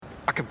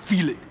can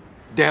feel it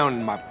down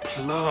in my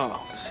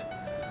plums.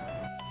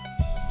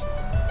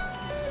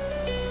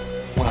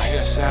 When I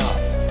hear a sound,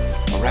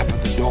 a rap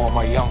at the door,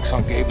 my young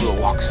son Gabriel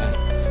walks in.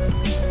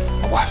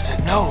 My wife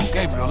says, no,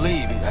 Gabriel,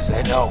 leave. I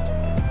said, no,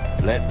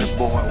 let the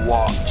boy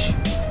watch.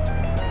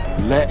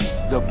 Let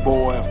the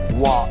boy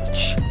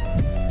watch.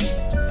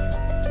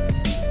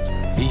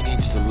 He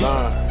needs to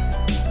learn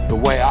the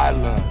way I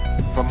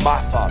learned from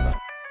my father.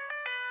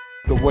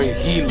 The way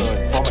he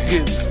learned from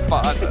his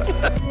father.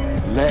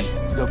 Let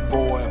the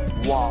boy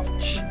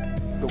watch.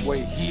 The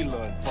way he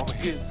learned from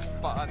his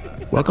father.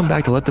 Welcome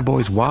back to Let the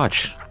Boys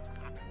Watch,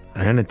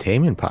 an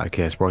entertainment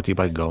podcast brought to you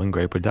by Going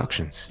Great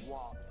Productions.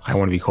 I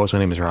want to be host. My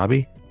name is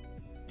Robbie.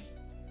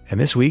 And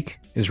this week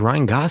is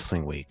Ryan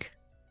Gosling week.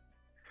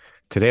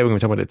 Today we're going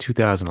to talk about the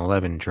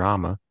 2011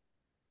 drama.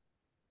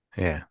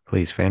 Yeah,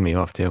 please fan me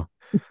off too.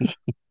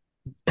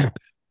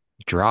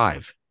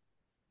 Drive.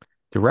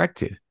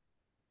 Directed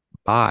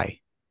by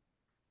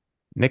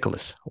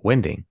Nicholas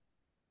Winding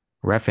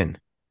Refn.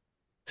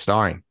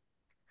 Starring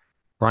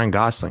Ryan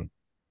Gosling,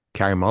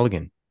 Carey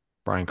Mulligan,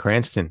 Bryan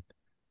Cranston,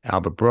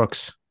 Albert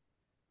Brooks,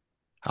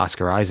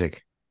 Oscar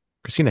Isaac,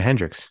 Christina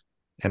Hendricks,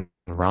 and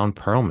Ron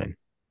Perlman.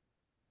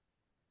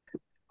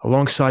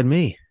 Alongside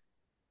me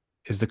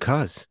is the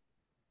Cuz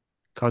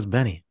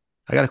Benny.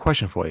 I got a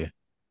question for you.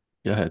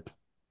 Go ahead.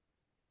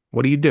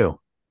 What do you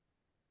do?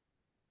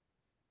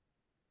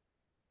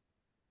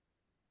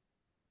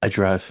 I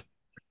drive.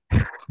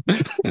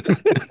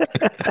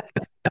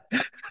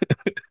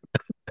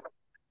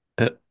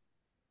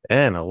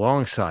 And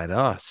alongside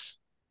us,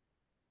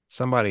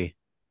 somebody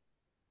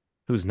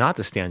who's not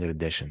the standard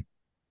edition.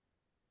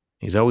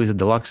 He's always a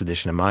deluxe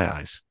edition in my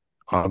eyes.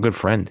 Our good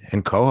friend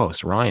and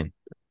co-host, Ryan.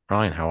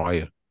 Ryan, how are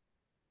you?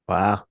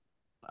 Wow.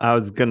 I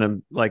was gonna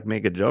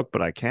make a joke,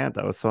 but I can't.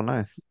 That was so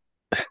nice.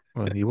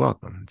 Well, you're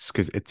welcome. It's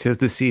because it is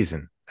the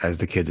season, as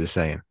the kids are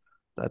saying.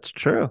 That's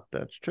true.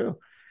 That's true.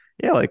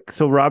 Yeah,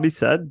 so Robbie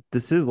said,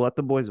 this is Let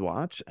the Boys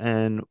Watch.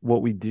 And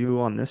what we do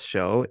on this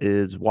show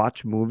is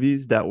watch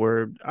movies that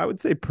were, I would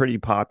say, pretty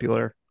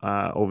popular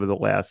over the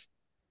last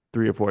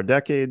 3 or 4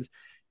 decades.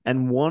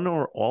 And one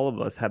or all of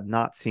us have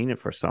not seen it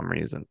for some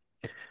reason.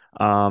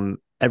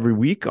 Every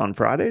week on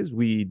Fridays,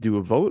 we do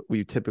a vote.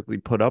 We typically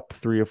put up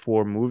 3 or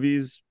 4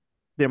 movies.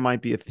 There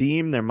might be a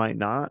theme, there might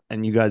not.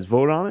 And you guys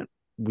vote on it.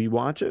 We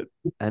watch it,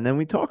 and then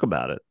we talk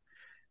about it.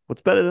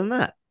 What's better than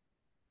that?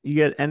 You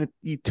get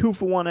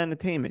 2-for-1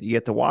 entertainment. You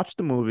get to watch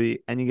the movie,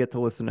 and you get to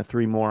listen to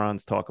 3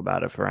 morons talk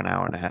about it for an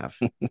hour and a half.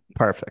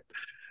 Perfect.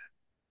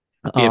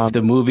 If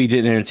the movie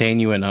didn't entertain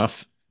you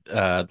enough,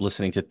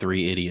 listening to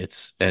 3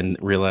 idiots and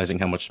realizing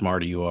how much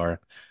smarter you are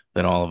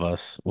than all of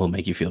us will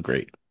make you feel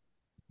great.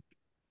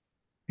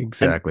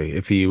 Exactly.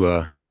 If you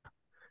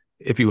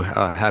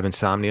have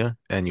insomnia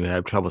and you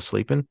have trouble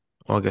sleeping,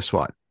 well, guess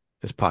what?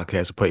 This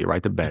podcast will put you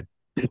right to bed.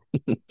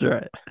 That's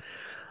right.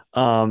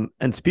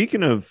 And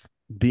speaking of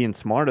being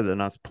smarter than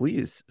us,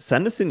 please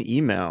send us an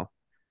email,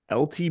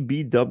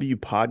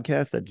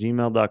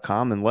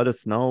 ltbwpodcast@gmail.com, and let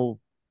us know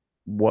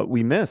what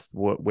we missed,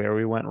 where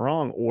we went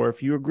wrong, or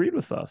if you agreed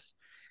with us.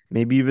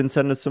 Maybe even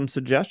send us some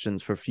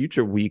suggestions for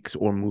future weeks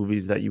or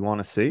movies that you want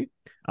to see.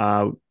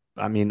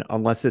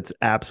 Unless it's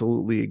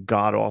absolutely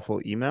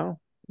god-awful email,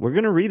 we're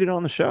going to read it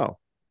on the show,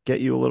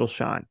 get you a little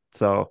shine.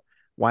 So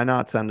why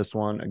not send us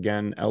one?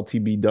 Again,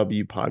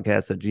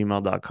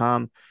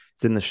 ltbwpodcast@gmail.com.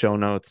 It's in the show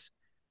notes.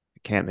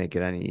 Can't make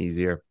it any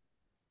easier.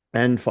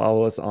 And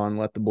follow us on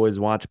Let the Boys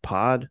Watch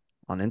Pod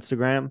on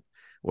Instagram,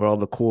 where all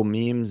the cool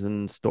memes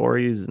and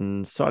stories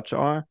and such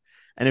are.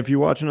 And if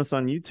you're watching us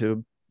on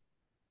YouTube,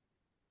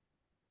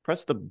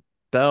 press the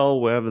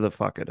bell wherever the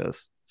fuck it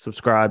is.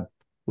 Subscribe,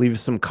 leave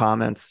us some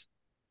comments,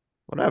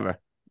 whatever.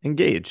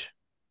 Engage.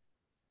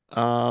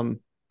 And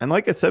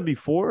like I said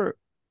before,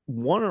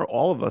 one or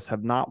all of us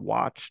have not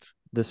watched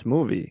this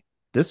movie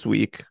this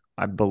week.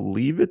 I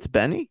believe it's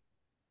Benny.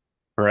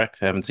 Correct.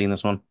 Haven't seen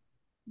this one.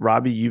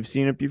 Robbie, you've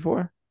seen it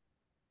before?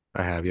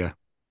 I have, yeah.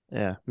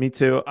 Yeah, me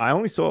too. I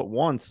only saw it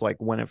once,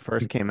 when it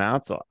first came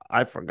out, so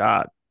I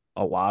forgot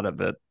a lot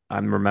of it. I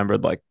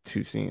remembered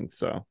 2 scenes,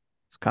 so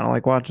it's kind of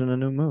like watching a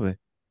new movie.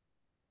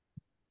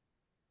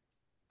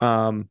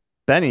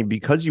 Benny,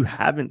 because you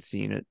haven't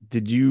seen it,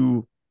 did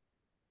you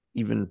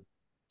even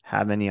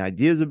have any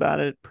ideas about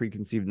it,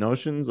 preconceived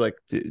notions?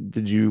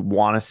 Did you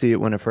want to see it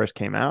when it first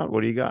came out?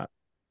 What do you got?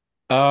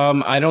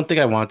 I don't think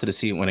I wanted to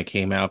see it when it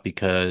came out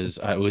because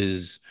I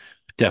was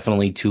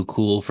definitely too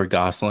cool for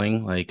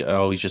Gosling.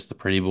 He's just the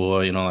pretty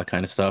boy and all that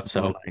kind of stuff.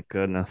 So, oh my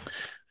goodness.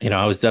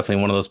 I was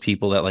definitely one of those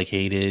people that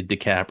hated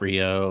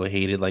DiCaprio,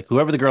 hated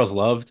whoever the girls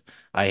loved,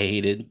 I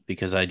hated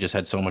because I just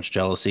had so much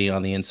jealousy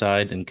on the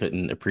inside and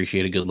couldn't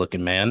appreciate a good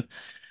looking man.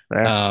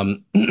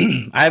 I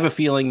have a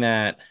feeling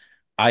that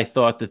I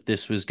thought that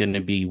this was going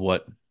to be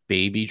what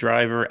Baby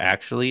Driver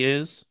actually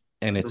is.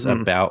 And it's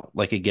about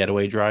a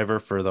getaway driver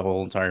for the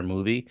whole entire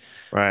movie.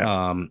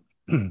 Right.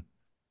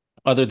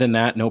 Other than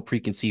that, no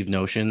preconceived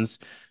notions.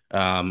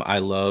 I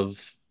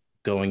love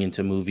going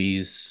into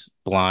movies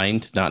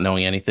blind, not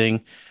knowing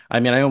anything.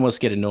 I almost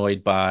get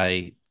annoyed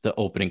by the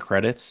opening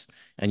credits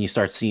and you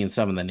start seeing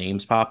some of the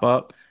names pop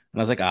up. And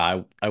I was like,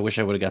 I wish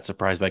I would have got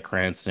surprised by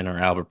Cranston or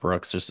Albert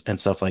Brooks and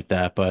stuff like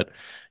that. But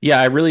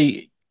yeah,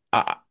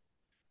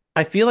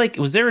 I feel like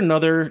was there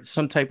another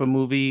some type of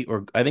movie,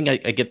 or I think I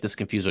get this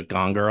confused with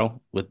Gone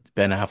Girl with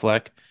Ben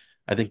Affleck.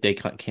 I think they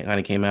kind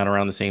of came out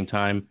around the same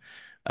time.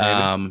 Maybe.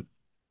 Um,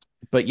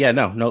 but yeah,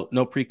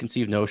 no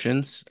preconceived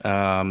notions.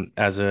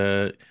 As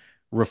a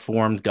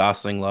reformed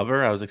Gosling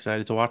lover, I was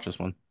excited to watch this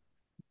one.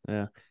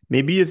 Yeah.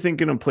 Maybe you're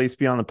thinking of Place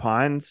Beyond the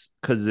Pines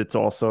because it's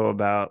also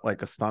about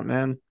like a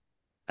stuntman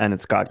and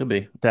it's got Could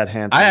be. that I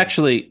handsome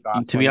actually, to be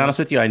Gosling in it. honest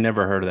with you, I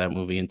never heard of that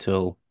movie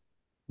until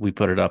we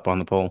put it up on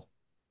the poll.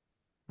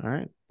 All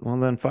right. Well,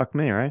 then fuck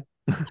me, right?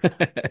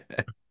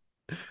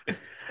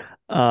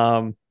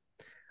 Um,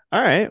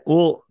 all right.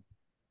 Well,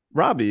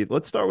 Robbie,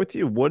 let's start with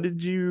you. What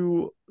did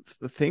you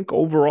think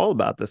overall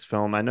about this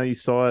film? I know you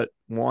saw it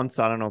once.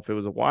 I don't know if it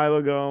was a while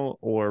ago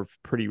or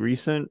pretty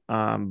recent.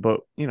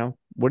 But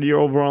what are your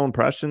overall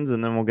impressions?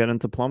 And then we'll get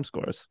into plum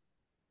scores.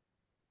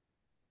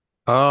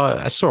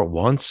 I saw it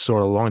once,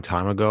 sort of a long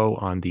time ago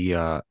on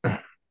the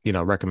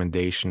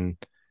recommendation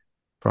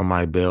from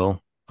my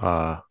Bill,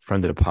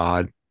 friend of the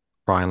pod,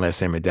 Brian,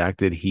 last name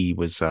redacted. He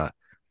was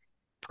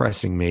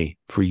pressing me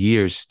for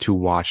years to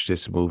watch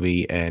this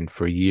movie, and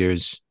for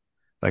years,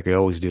 like I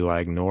always do, I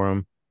ignore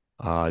him.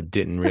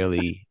 Didn't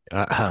really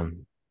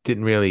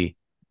didn't really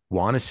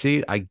want to see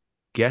it. I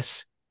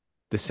guess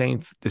the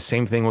same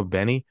thing with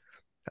Benny.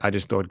 I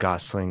just thought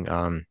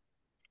Gosling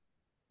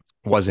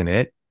wasn't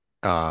it.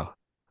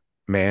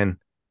 Man,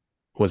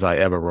 was I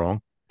ever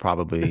wrong?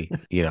 Probably,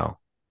 the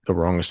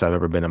wrongest I've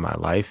ever been in my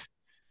life.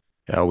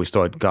 I always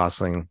thought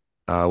Gosling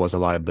was a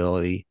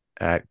liability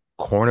at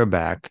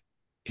cornerback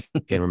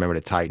in Remember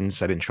the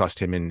Titans. I didn't trust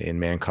him in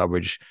man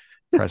coverage,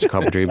 press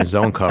coverage, or even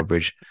zone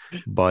coverage.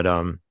 But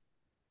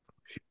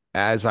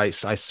as I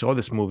saw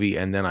this movie,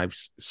 and then I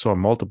saw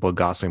multiple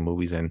Gosling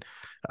movies, and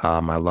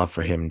my love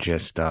for him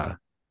just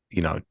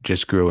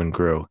grew and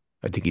grew.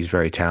 I think he's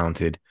very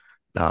talented,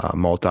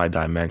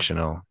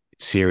 multi-dimensional,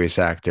 serious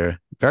actor,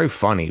 very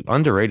funny,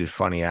 underrated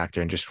funny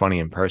actor, and just funny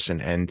in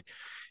person. And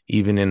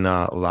even in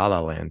La La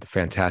Land,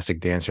 fantastic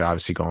dancer,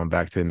 obviously going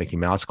back to the Mickey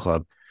Mouse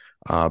Club.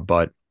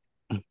 But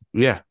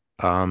yeah,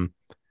 Ryan,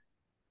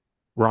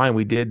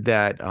 we did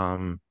that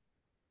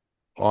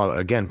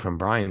again from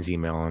Brian's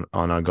email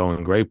on our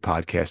Going Great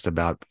podcast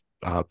about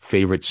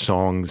favorite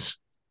songs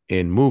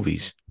in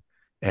movies.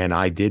 And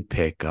I did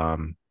pick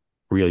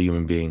Real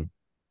Human Being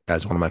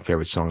as one of my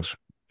favorite songs,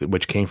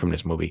 which came from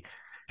this movie.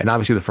 And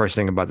obviously the first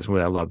thing about this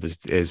movie I love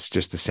is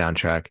just the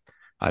soundtrack.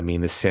 I mean,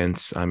 the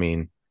synths. I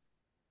mean,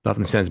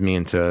 nothing sends me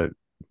into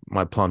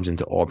my plums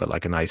into orbit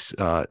like a nice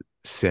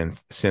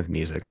synth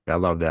music. I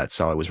love that.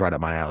 So it was right up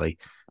my alley.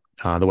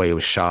 The way it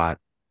was shot,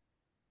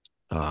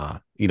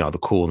 the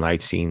cool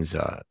night scenes,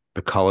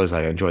 the colors.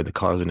 I enjoyed the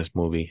colors in this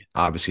movie.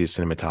 Obviously, the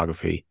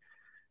cinematography.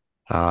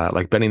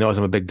 Like Benny knows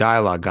I'm a big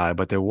dialogue guy,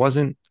 but there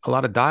wasn't a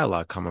lot of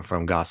dialogue coming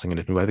from Gosling in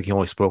this movie. I think he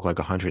only spoke like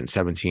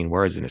 117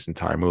 words in this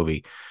entire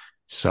movie.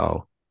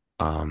 So,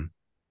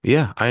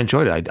 yeah, I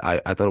enjoyed it.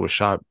 I thought it was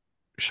shot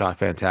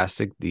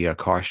fantastic. The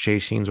car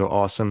chase scenes were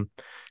awesome.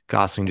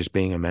 Gosling just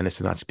being a menace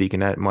and not speaking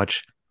that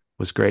much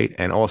was great.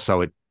 And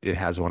also, it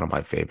has one of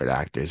my favorite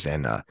actors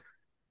and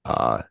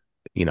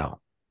you know,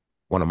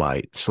 one of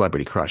my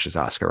celebrity crushes,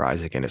 Oscar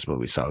Isaac, in this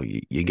movie. So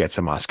you get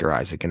some Oscar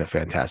Isaac in a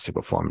fantastic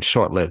performance,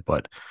 short lived,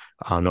 but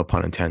no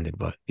pun intended.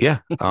 But yeah,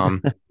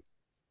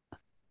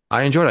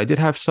 I enjoyed it. I did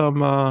have some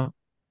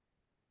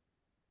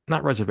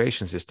not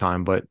reservations this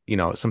time, but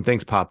some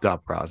things popped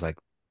up where I was like,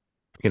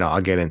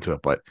 I'll get into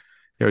it. But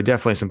there were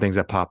definitely some things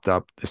that popped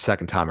up the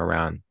second time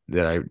around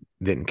that I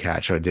didn't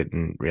catch or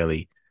didn't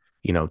really,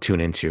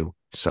 tune into.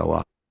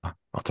 So I'll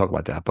talk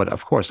about that. But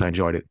of course, I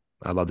enjoyed it.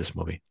 I love this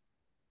movie.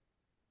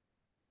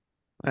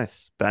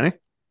 Nice. Benny?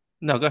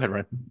 No, go ahead,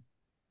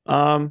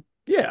 Ryan.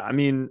 Yeah, I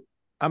mean,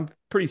 I'm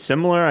pretty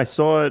similar. I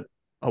saw it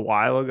a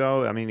while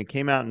ago. I mean, it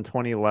came out in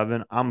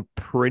 2011. I'm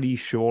pretty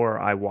sure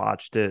I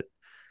watched it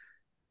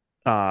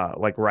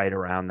like right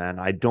around then.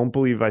 I don't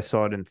believe I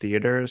saw it in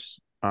theaters.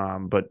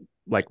 But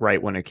like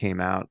right when it came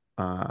out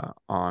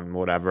on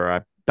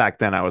whatever. Back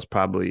then I was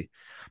probably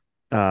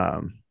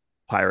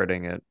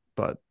pirating it,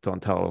 but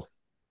don't tell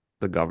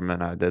the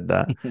government I did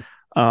that.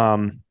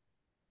 Um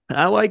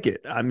I like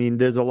it. I mean,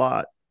 there's a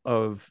lot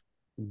of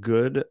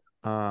good.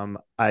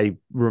 I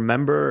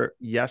remember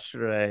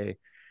yesterday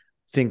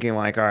thinking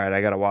like, all right, I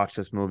got to watch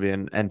this movie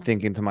and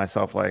thinking to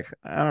myself like,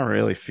 I don't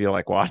really feel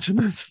like watching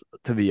this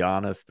to be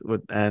honest.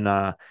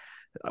 And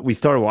we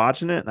started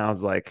watching it and I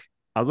was like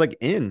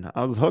in.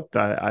 I was hooked.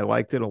 I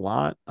liked it a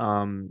lot.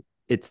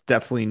 It's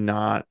definitely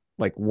not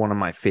like one of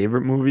my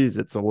favorite movies.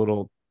 It's a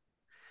little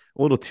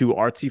too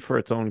artsy for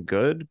its own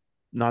good.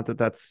 Not that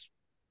that's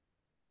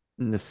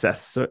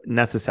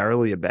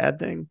necessarily a bad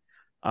thing.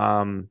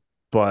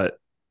 But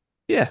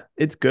yeah,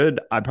 it's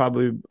good. I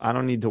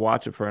don't need to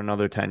watch it for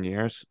another 10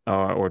 years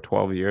or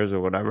 12 years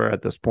or whatever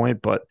at this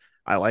point, but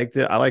I liked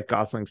it. I like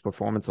Gosling's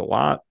performance a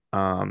lot.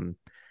 I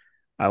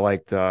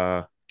liked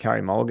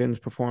Carey Mulligan's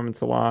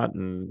performance a lot,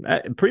 and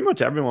pretty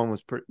much everyone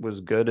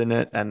was good in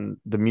it, and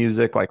the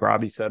music, like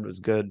Robbie said, was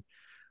good.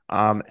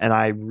 And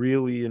I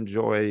really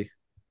enjoy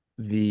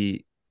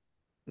the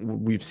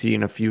we've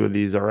seen a few of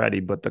these already,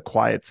 but the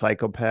quiet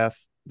psychopath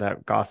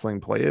that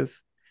Gosling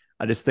plays,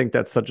 I just think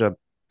that's such a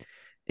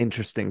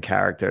interesting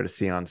character to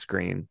see on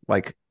screen.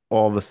 Like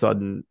all of a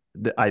sudden,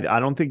 I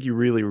don't think you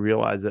really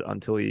realize it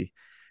until he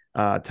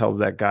tells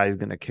that guy he's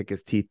gonna kick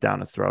his teeth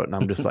down his throat, and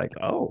I'm just like,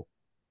 oh,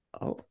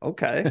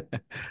 okay,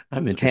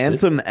 I'm interested.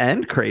 handsome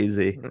and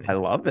crazy. I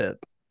love it.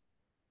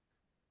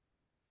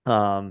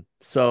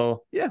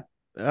 So yeah,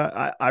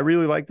 I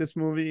really like this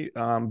movie.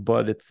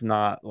 But it's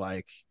not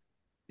like,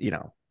 you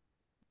know,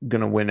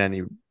 gonna win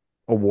any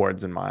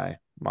awards in my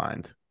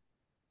mind.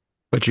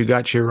 But you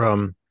got your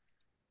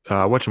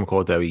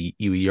whatchamacallit that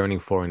you were yearning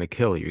for in the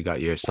kill. You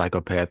got your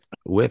psychopath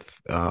with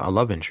a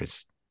love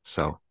interest.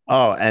 So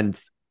Oh, and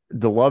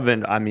the love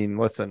and I mean,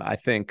 listen, I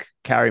think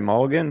Carey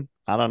Mulligan.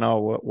 I don't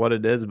know what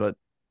it is, but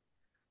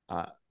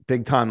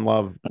big time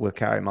love with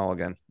Carey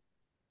Mulligan.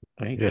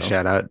 There you yeah, go.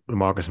 shout out to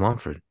Marcus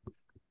Mumford.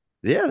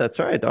 Yeah, that's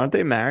right. Aren't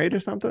they married or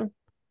something?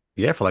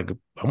 Yeah, for like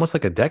almost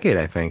like a decade,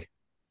 I think.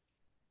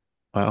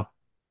 Wow.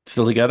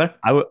 Still together?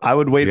 I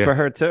would wait Yeah, for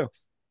her too.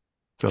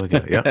 so like,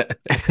 yeah.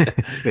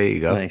 There you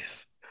go.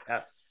 Nice.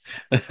 Yes,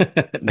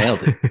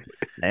 Nailed it.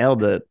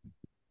 nailed it.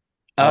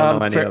 I don't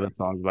know any For other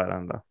songs by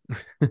them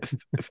though.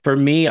 for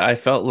me, I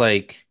felt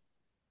like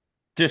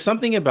there's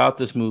something about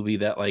this movie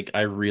that like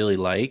I really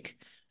like,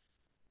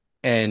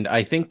 and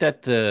I think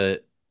that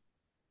the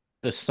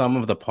sum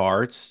of the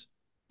parts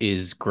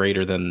is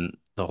greater than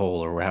the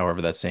whole, or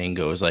however that saying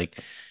goes.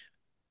 Like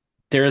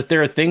there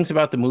are things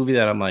about the movie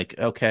that I'm like,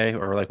 okay,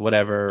 or like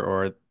whatever,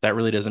 or that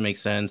really doesn't make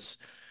sense.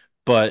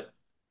 But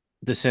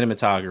the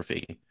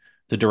cinematography,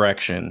 the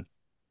direction,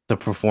 the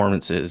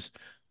performances,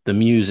 the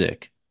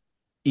music,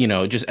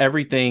 just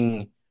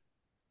everything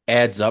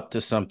adds up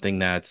to something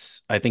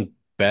that's, I think,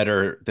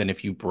 better than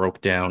if you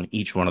broke down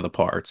each one of the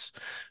parts.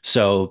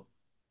 So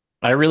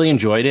I really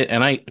enjoyed it,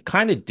 and I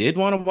kind of did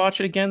want to watch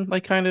it again,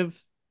 like kind of,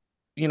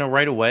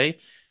 right away,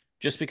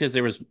 just because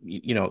there was,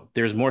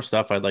 there's more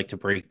stuff I'd like to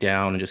break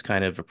down and just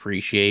kind of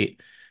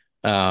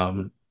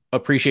um,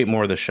 appreciate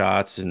more of the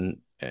shots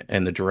and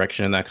the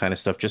direction and that kind of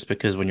stuff. Just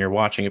because when you're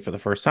watching it for the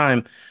first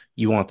time,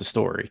 you want the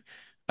story.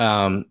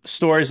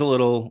 Story's a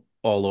little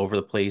all over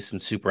the place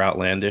and super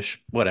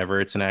outlandish. Whatever,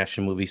 it's an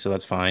action movie, so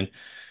that's fine.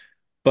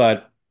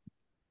 But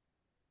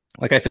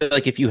like, I feel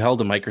like if you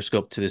held a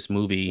microscope to this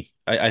movie,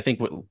 I think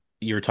what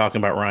you're talking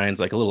about, Ryan's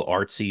like a little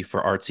artsy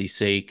for artsy's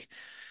sake.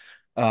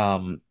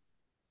 Um,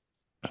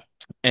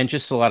 and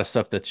just a lot of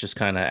stuff that's just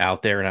kind of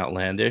out there and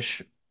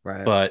outlandish.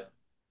 Right. But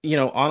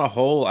on a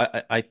whole,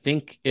 I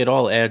think it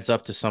all adds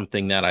up to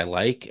something that I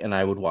like and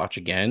I would watch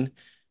again,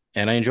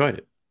 and I enjoyed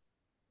it.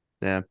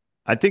 Yeah.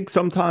 I think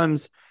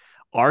sometimes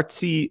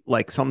artsy,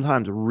 like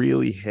sometimes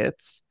really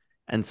hits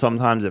and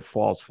sometimes it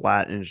falls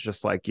flat and it's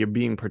just like you're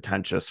being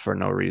pretentious for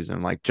no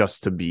reason, like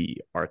just to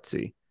be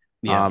artsy.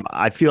 Yeah.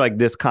 I feel like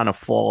this kind of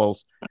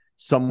falls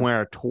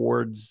somewhere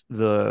towards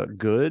the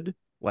good.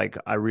 Like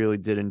I really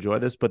did enjoy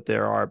this, but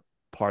there are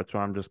parts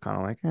where I'm just kind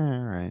of like, all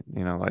right,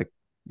 like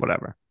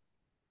whatever.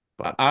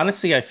 But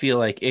Honestly, I feel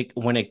like it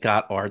when it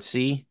got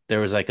artsy, there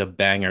was like a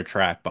banger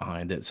track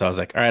behind it. So I was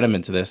like, all right, I'm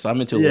into this.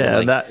 I'm into a little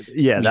like that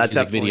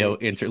music video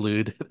definitely.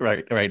 interlude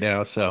right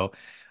now. So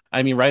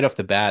I mean, right off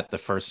the bat, the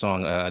first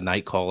song,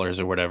 Night Callers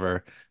or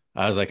whatever,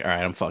 I was like, all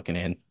right, I'm fucking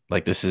in.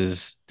 Like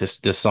this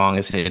song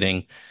is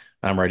hitting.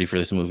 I'm ready for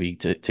this movie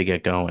to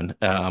get going.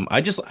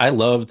 I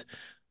loved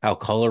how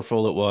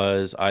colorful it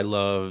was. I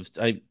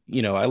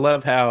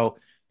love how,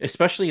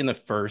 especially in the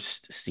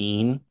first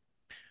scene,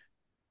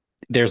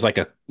 there's like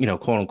a,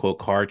 quote unquote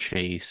car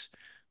chase,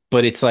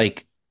 but it's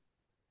like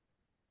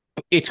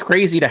it's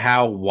crazy to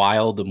how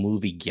wild the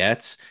movie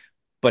gets,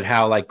 but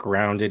how like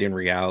grounded in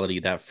reality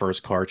that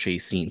first car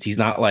chase scenes. He's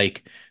not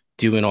like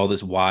doing all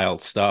this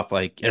wild stuff.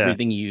 Like Yeah,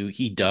 everything he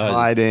he's does,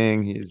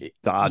 hiding, he's yeah,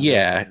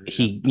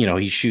 dodging. Yeah.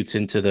 he shoots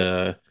into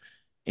the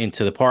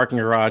parking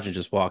garage and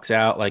just walks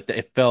out. Like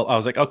it felt, I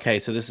was like, okay,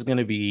 so this is going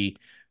to be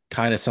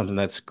kind of something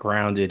that's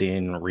grounded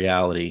in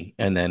reality,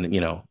 and then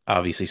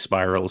obviously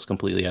spirals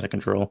completely out of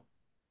control.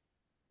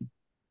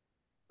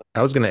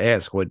 I was gonna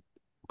ask what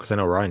because I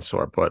know Ryan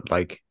saw it, but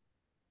like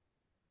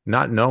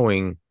not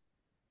knowing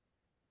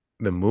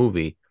the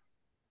movie,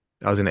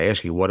 I was gonna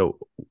ask you what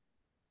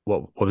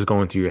was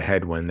going through your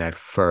head when that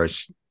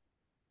first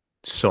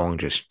song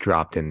just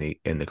dropped in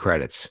the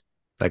credits.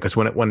 Like, cause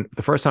when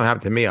the first time it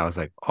happened to me, I was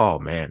like, oh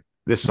man,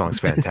 this song's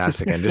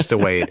fantastic, and just the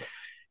way it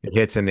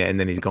hits and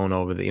then he's going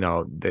over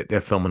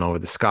they're filming over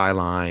the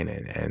skyline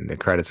and the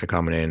credits are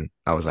coming in.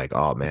 I was like,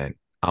 oh man,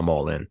 I'm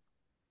all in.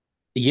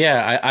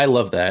 Yeah, I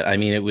love that. I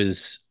mean, it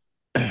was,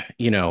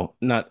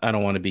 not, I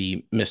don't want to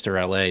be Mr.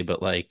 LA,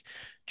 but like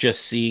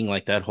just seeing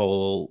like that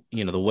whole,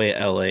 the way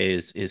LA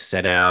is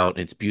set out,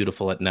 it's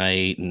beautiful at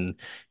night, and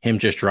him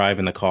just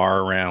driving the car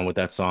around with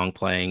that song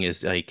playing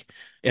is like,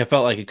 it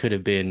felt like it could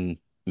have been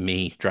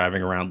me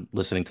driving around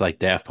listening to like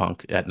Daft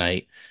Punk at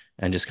night.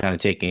 and just kind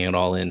of taking it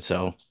all in.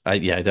 So I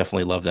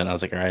definitely loved it. And I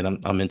was like, all right,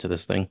 I'm into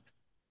this thing.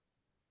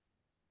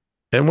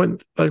 And when,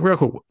 like, real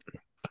quick,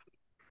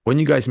 when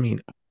you guys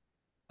mean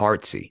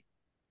artsy,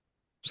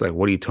 it's like,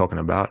 what are you talking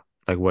about?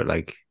 Like, what,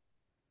 like,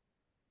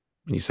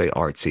 when you say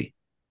artsy?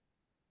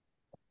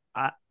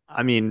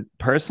 I mean,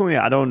 personally,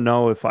 I don't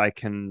know if I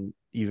can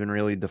even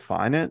really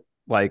define it.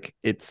 Like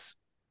it's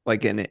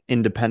like an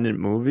independent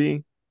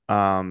movie.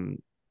 Um,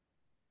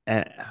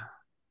 and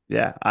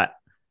yeah,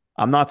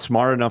 I'm not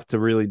smart enough to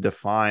really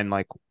define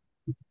like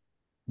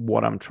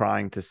what I'm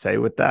trying to say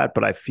with that,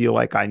 but I feel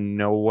like I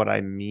know what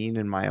I mean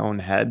in my own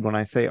head when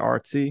I say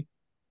artsy.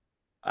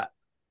 I,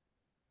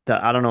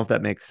 that I don't know if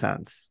that makes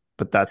sense,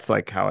 but that's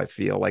like how I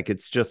feel. Like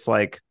it's just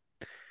like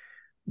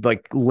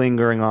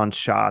lingering on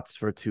shots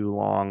for too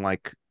long,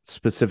 like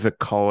specific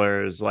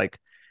colors, like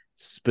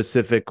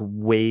specific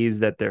ways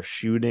that they're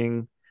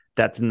shooting.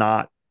 That's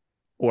not,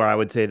 or I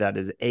would say that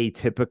is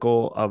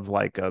atypical of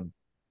like a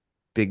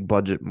big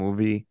budget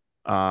movie.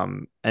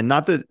 And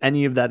not that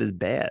any of that is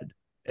bad.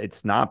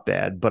 It's not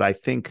bad, but I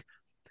think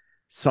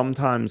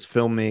sometimes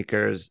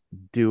filmmakers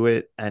do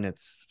it and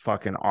it's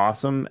fucking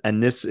awesome.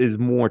 And this is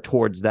more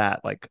towards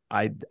that. Like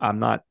I'm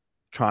not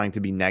trying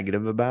to be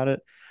negative about it,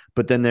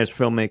 but then there's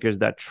filmmakers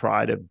that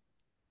try to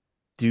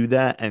do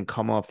that and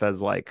come off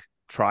as like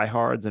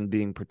tryhards and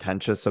being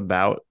pretentious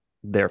about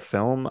their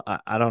film.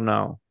 I don't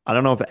know. I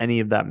don't know if any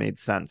of that made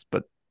sense,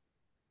 but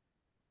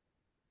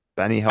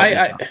Benny helped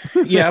me out.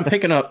 Yeah, I'm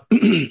picking up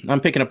I'm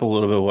picking up a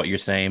little bit of what you're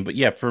saying, but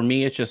yeah, for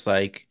me it's just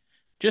like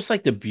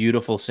the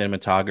beautiful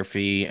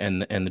cinematography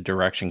and the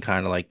direction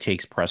kind of like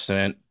takes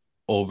precedent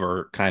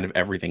over kind of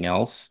everything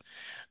else.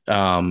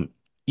 Um,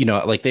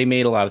 like they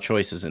made a lot of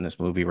choices in this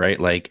movie, right?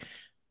 Like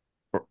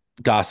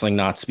Gosling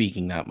not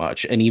speaking that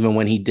much. And even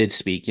when he did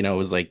speak, it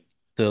was like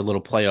the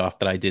little playoff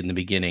that I did in the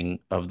beginning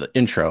of the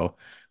intro,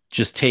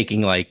 just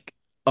taking like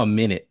a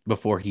minute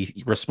before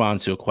he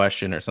responds to a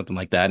question or something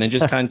like that. And it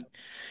just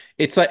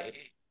it's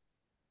like,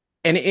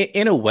 and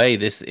in a way,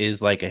 this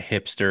is like a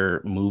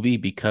hipster movie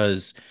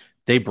because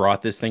they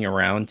brought this thing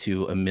around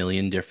to a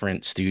million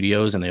different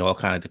studios and they all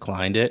kind of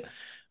declined it.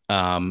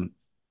 Um,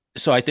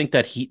 so I think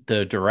that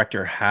the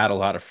director had a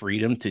lot of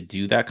freedom to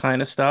do that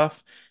kind of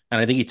stuff,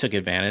 and I think he took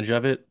advantage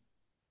of it.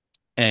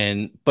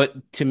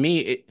 But to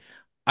me,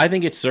 I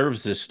think it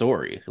serves this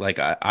story. Like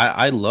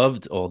I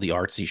loved all the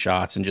artsy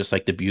shots and just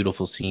like the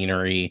beautiful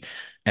scenery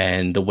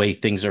and the way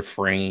things are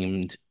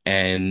framed.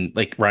 And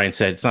like Ryan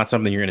said, it's not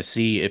something you're going to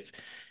see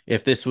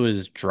if this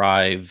was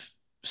Drive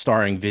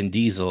starring Vin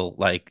Diesel,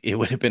 like it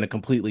would have been a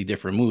completely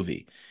different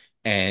movie.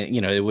 And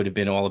it would have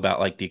been all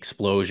about like the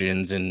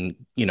explosions and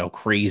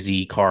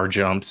crazy car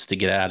jumps to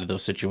get out of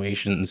those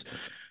situations.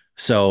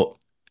 So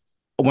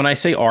when I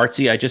say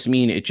artsy, I just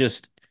mean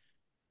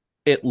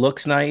it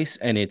looks nice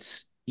and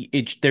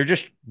they're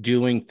just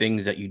doing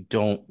things that you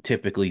don't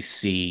typically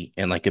see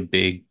in like a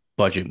big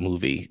budget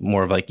movie.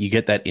 More of like you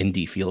get that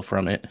indie feel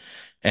from it.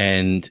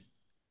 And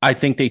I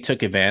think they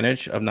took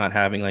advantage of not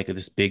having like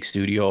this big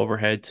studio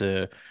overhead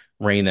to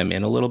rein them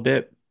in a little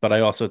bit. But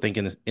I also think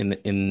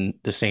in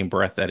the same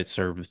breath that it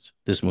serves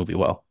this movie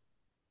well.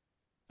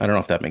 I don't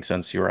know if that makes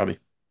sense to you, Robbie.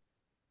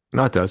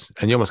 No, it does.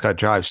 And you almost got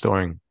Drive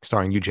starring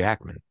Hugh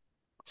Jackman.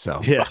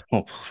 So Yeah.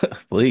 Oh,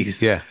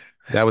 please. yeah,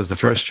 that was the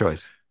first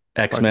choice.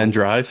 X-Men Fucking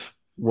Drive.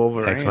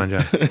 X-Men Wolverine.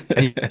 Drive.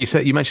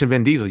 And you mentioned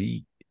Vin Diesel.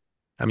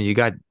 I mean, you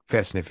got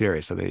Fast and the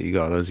Furious, so there you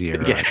go. Those are your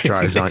Yeah,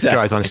 drives on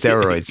exactly.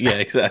 steroids. Yeah,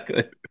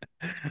 exactly.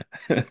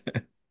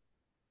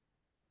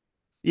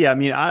 Yeah, I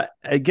mean,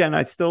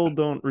 I still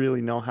don't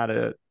really know how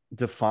to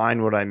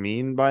define what I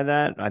mean by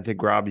that. I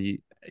think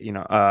Robbie,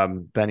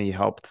 Benny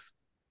helped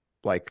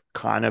like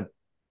kind of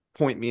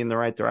point me in the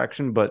right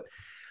direction. But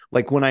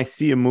like when I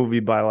see a movie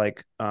by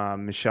like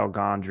Michel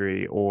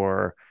Gondry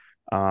or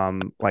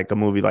like a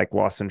movie like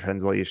Lost in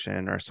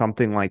Translation or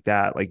something like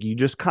that, like you're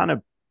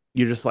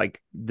just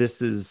like,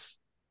 this is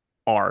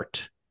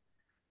art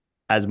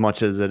as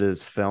much as it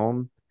is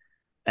film.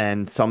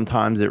 And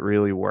sometimes it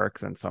really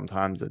works and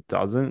sometimes it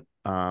doesn't.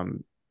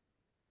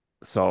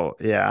 So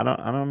yeah,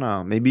 I don't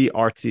know. Maybe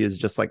artsy is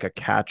just like a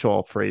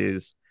catch-all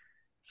phrase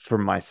for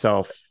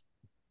myself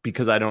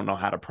because I don't know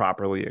how to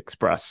properly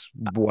express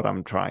what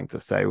I'm trying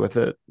to say with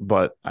it.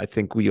 But I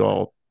think we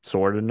all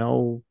sort of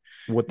know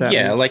what that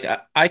Yeah, means. like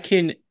I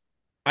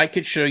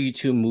could show you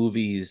two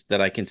movies that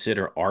I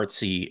consider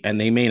artsy and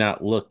they may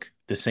not look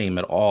the same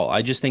at all.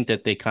 I just think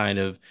that they kind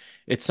of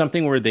it's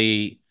something where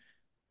the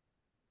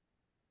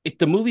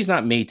movie's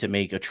not made to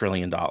make $1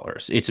 trillion.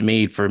 It's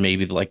made for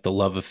maybe like the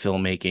love of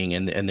filmmaking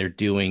and they're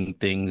doing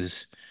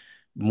things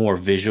more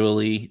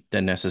visually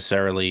than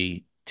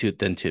necessarily to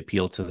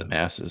appeal to the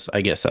masses.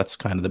 I guess that's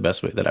kind of the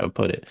best way that I would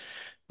put it.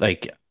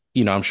 Like,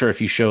 I'm sure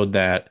if you showed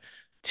that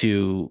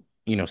to,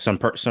 some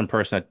person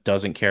that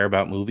doesn't care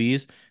about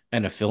movies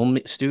and a film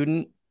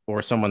student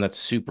or someone that's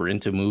super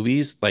into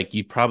movies, like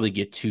you'd probably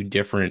get two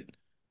different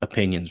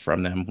opinions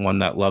from them, one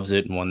that loves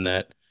it and one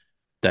that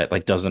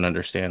like doesn't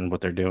understand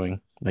what they're doing,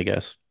 I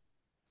guess.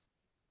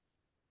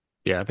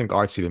 Yeah, I think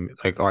artsy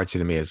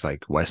to me is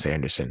like Wes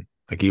Anderson.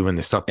 Like even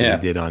the stuff that he Yeah.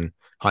 did on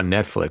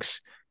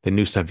Netflix, the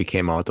new stuff he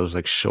came out with, those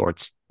like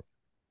shorts,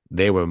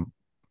 they were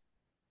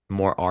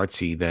more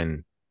artsy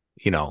than,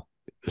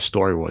 the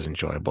story was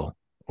enjoyable.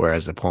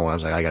 Whereas the poem, I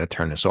was like, I got to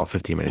turn this off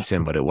 15 minutes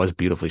in, but it was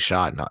beautifully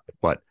shot. Not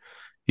but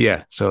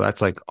yeah, so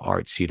that's like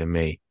artsy to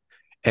me.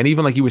 And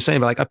even like you were saying,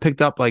 but like I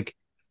picked up like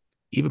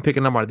even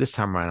picking up on it this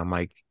time around, I'm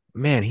like,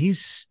 man,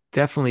 he's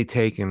definitely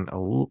taking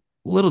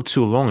little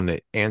too long to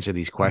answer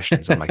these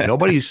questions. I'm like,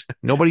 nobody's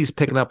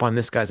picking up on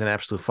this guy's an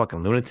absolute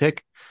fucking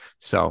lunatic.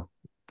 So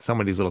some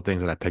of these little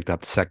things that I picked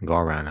up the second go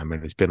around. I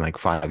mean, it's been like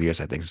 5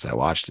 years, I think, since I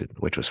watched it,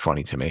 which was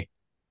funny to me.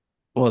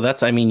 Well,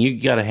 I mean,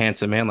 you got a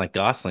handsome man like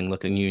Gosling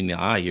looking you in the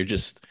eye.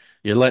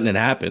 You're letting it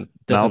happen.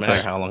 Doesn't matter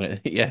Melting. how long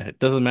yeah, it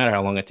doesn't matter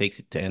how long it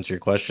takes to answer your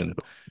question.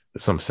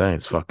 That's what I'm saying.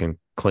 It's fucking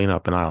clean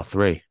up in aisle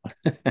three.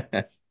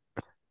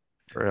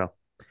 For real.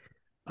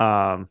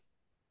 Um,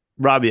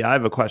 Robbie, I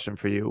have a question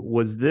for you.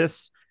 Was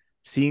this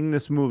seeing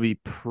this movie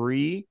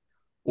pre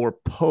or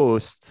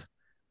post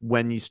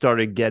when you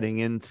started getting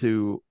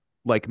into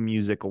like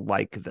music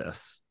like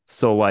this?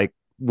 So like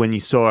when you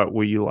saw it,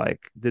 were you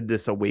like, did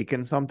this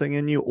awaken something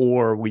in you,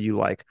 or were you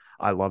like,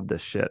 I love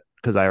this shit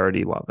because I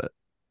already love it?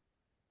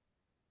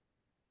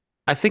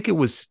 I think it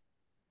was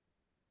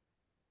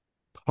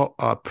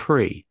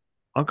pre.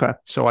 Okay.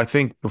 So I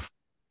think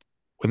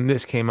when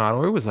this came out,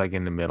 or it was like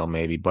in the middle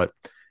maybe, but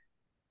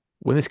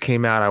when this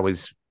came out, I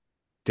was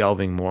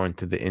delving more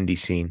into the indie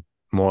scene,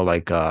 more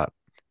like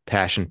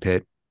Passion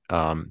Pit,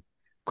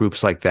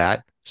 groups like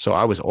that. So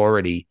I was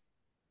already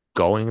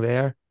going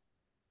there,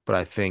 but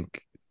I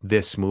think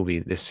this movie,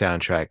 this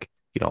soundtrack,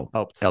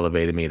 Helps.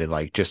 elevated me to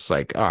like just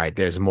like, all right,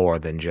 there's more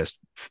than just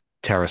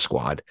Terror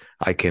Squad.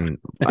 I can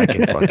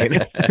fucking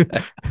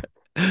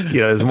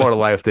there's more to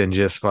life than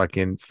just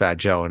fucking Fat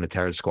Joe and the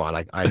Terror Squad.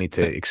 Like I need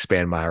to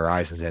expand my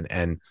horizons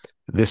and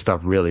this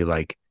stuff really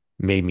like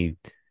made me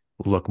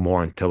look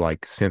more into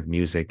like synth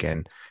music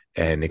and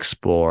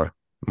explore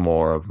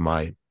more of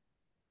my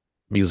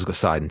musical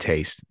side and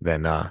taste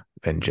than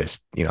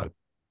just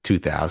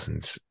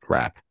 2000s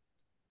rap.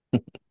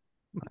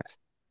 Nice.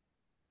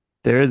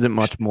 There isn't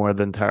much more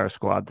than Terror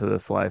Squad to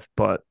this life,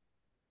 but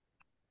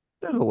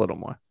there's a little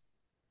more.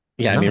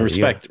 Yeah, I mean, No,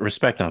 yeah,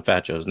 respect on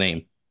Fat Joe's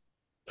name.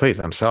 please.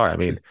 I'm sorry. I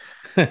mean,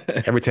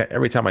 every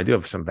time I do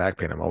have some back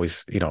pain, I'm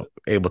always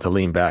able to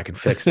lean back and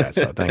fix that.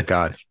 So thank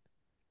God.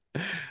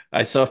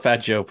 I saw Fat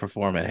Joe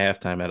perform at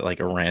halftime at like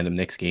a random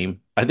Knicks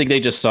game. I think they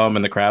just saw him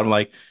in the crowd. I'm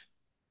like,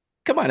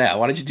 come on out.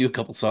 Why don't you do a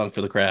couple songs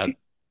for the crowd?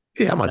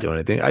 Yeah, I'm not doing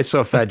anything. I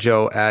saw Fat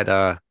Joe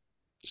at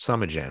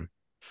Summer Jam.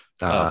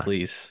 Oh, Uh,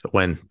 please.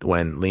 when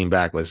Lean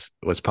Back was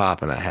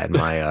popping, I had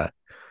my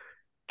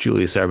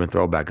Julius Erving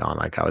throwback on,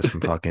 like I was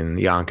from fucking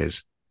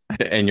Yonkers.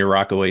 And your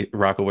Rockaway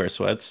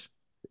sweats.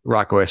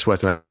 Rockaway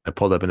sweats, and I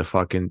pulled up in a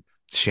fucking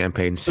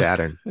Champagne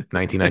Saturn,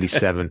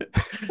 1997.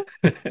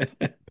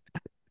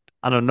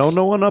 I don't know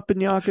no one up in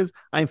Yonkers.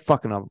 I ain't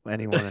fucking up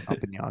anyone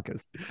up in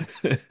Yonkers.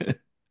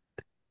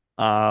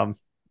 All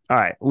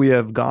right, we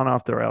have gone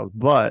off the rails,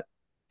 but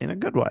in a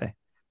good way.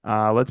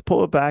 Let's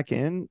pull it back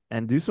in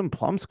and do some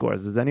plum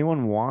scores. Does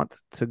anyone want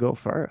to go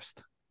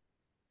first?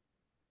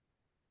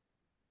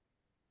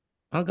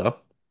 I'll go.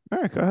 All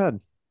right, go ahead.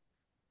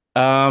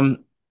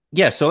 Um,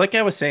 yeah, so like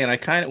I was saying, I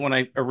kind of when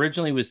I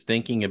originally was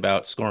thinking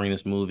about scoring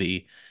this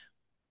movie,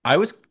 I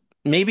was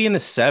maybe in the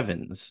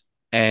sevens.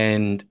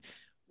 And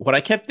what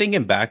I kept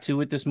thinking back to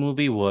with this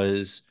movie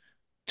was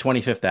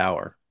 25th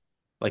Hour.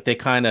 Like they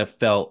kind of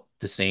felt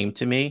the same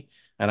to me,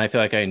 and I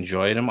feel like I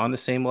enjoyed them on the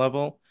same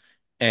level.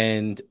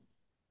 And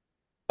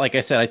like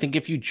I said, I think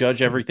if you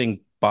judge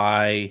everything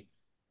by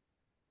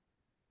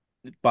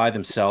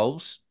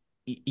themselves,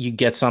 you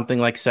get something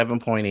like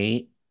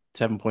 7.8,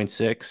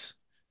 7.6,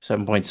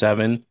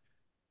 7.7.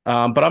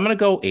 But I'm gonna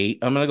go 8.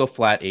 I'm gonna go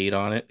flat 8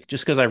 on it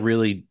just because I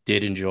really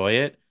did enjoy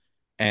it.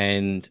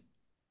 And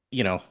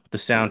the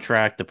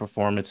soundtrack, the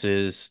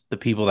performances, the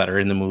people that are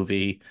in the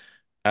movie,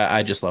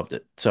 I just loved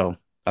it. So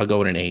I'll go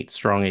with an 8,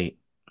 strong 8.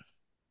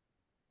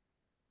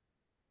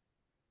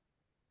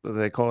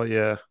 They call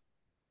you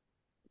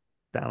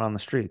down on the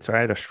streets,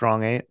 right? A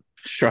strong eight,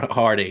 Strong,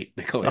 hard 8.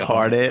 They call a it a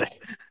hard hard eight.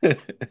 8.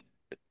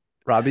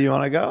 Robbie, you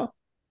want to go?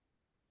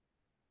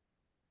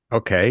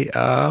 Okay.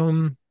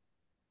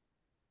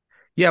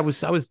 Yeah, I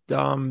was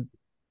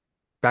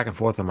back and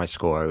forth on my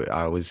score.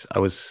 I was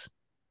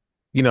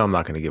I'm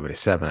not going to give it a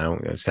 7. I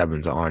don't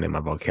sevens aren't in my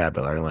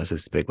vocabulary unless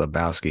it's Big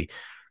Lebowski.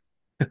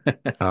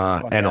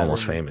 And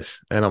almost Whatever.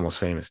 famous. And almost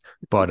famous.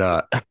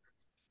 But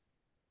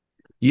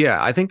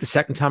yeah, I think the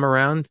second time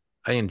around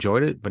I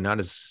enjoyed it, but not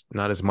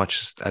as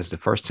much as the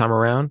first time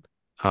around.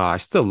 I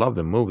still love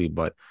the movie,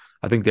 but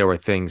I think there were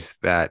things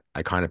that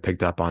I kind of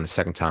picked up on the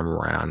second time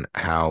around,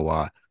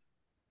 how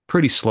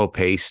pretty slow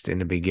paced in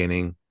the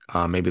beginning.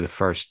 Maybe the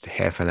first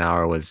half an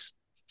hour was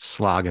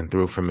slogging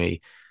through for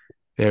me.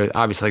 There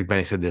obviously, like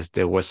Benny said,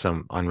 there was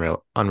some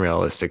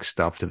unrealistic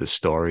stuff to the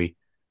story.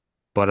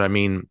 But I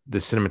mean, the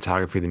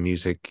cinematography, the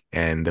music,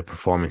 and the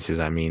performances,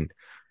 I mean,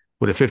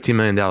 with a $15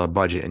 million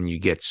budget and you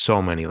get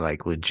so many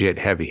like legit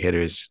heavy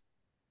hitters,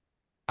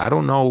 I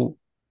don't know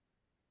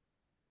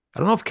I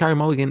don't know if Carey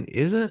Mulligan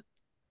is a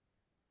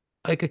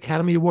like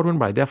Academy Award winner,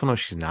 but I definitely know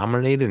she's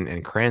nominated.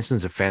 And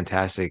Cranston's a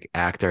fantastic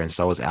actor, and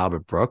so is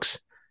Albert Brooks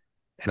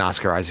and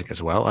Oscar Isaac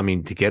as well. I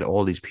mean, to get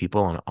all these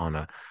people on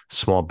a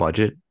small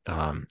budget,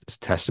 it's a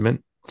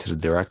testament to the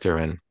director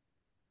and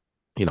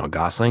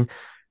Gosling.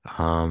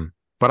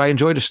 But I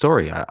enjoyed the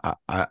story.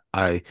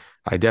 I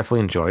definitely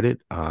enjoyed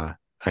it. I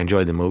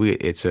enjoyed the movie.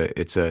 It's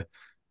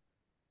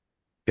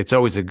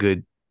always a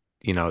good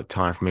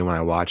time for me when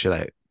I watch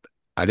it.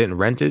 I didn't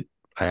rent it.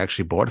 I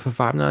actually bought it for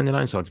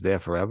 $5.99, so it's there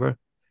forever.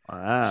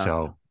 Wow.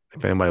 So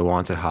if anybody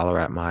wants it, holler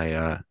at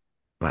my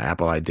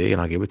Apple ID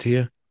and I'll give it to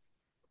you.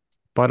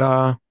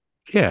 But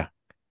yeah,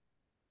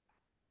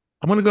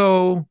 I'm gonna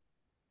go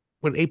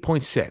with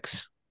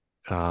 8.6.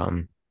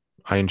 Um,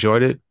 I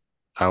enjoyed it.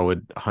 I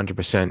would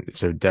 100%.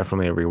 It's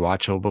definitely a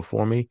rewatchable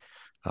for me.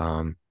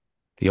 Um,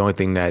 the only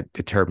thing that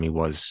deterred me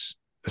was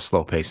the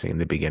slow pacing in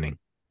the beginning.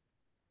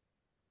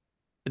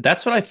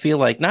 That's what I feel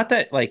like. Not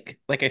that like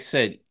I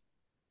said,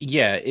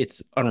 yeah,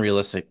 it's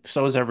unrealistic.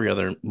 So is every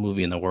other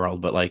movie in the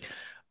world, but like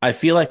I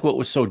feel like what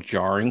was so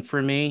jarring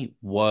for me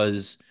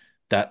was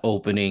that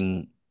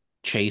opening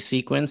chase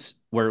sequence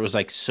where it was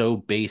like so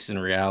based in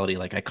reality.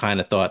 Like I kind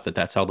of thought that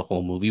that's how the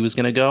whole movie was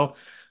going to go.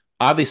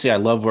 Obviously, I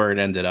love where it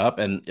ended up,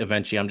 and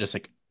eventually I'm just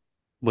like,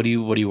 what are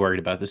you worried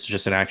about? This is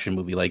just an action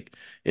movie. Like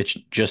it's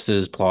just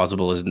as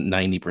plausible as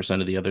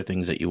 90% of the other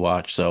things that you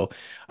watch. So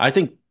I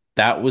think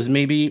that was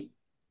maybe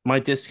my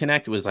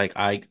disconnect was like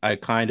I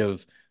kind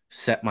of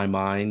set my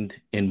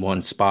mind in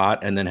one spot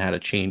and then had to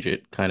change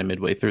it kind of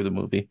midway through the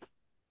movie.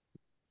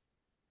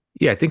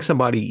 Yeah, I think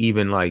somebody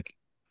even like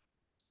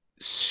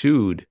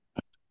sued.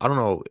 I don't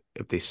know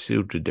if they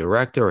sued the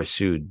director or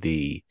sued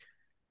the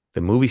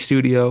movie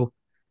studio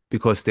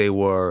because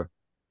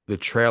the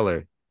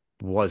trailer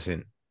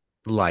wasn't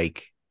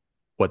like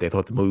what they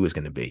thought the movie was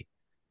going to be.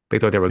 They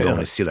thought they were going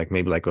to Really? see like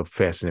maybe like a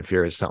Fast and the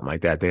Furious, something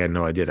like that. They had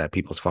no idea that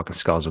people's fucking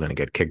skulls were going to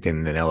get kicked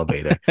in an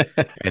elevator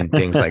and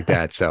things like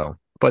that. So,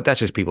 but that's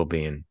just people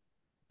being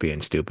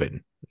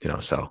stupid,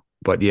 So,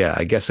 but yeah,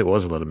 I guess it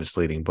was a little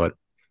misleading. But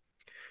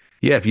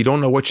yeah, if you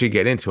don't know what you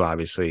get into,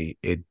 obviously,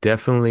 it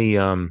definitely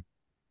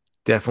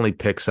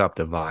picks up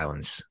the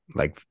violence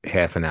like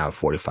half an hour,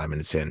 45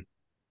 minutes in,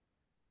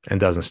 and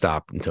doesn't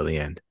stop until the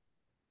end.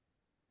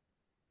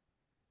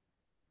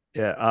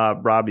 Yeah,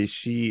 Robbie,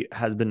 she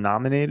has been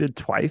nominated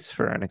twice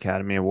for an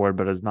Academy Award,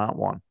 but has not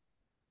won.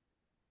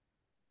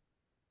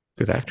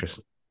 Good So, actress.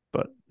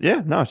 but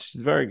yeah, no,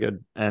 she's very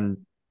good.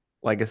 And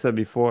like I said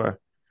before,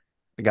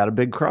 I got a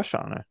big crush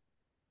on her.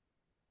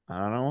 I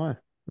don't know why.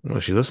 Well,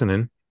 she's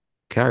listening.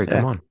 Carrie,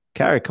 come Yeah. on.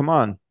 Carrie, come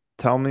on.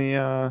 Tell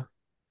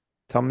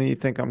me you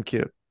think I'm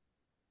cute.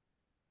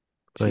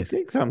 She Please.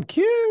 thinks I'm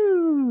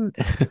cute.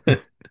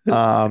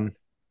 Um,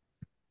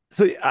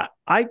 so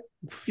I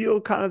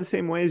feel kind of the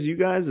same way as you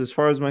guys as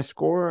far as my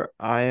score.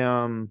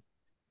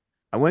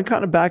 I went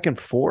kind of back and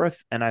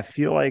forth, and I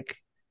feel like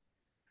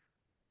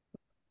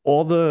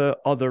all the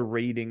other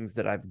ratings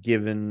that I've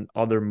given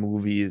other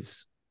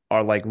movies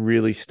are like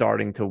really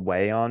starting to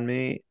weigh on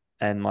me.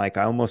 And like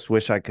I almost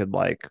wish I could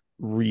like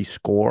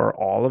rescore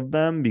all of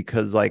them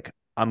because like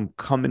I'm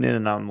coming in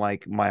and I'm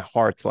like my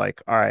heart's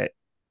like, all right,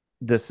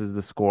 this is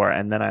the score.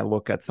 And then I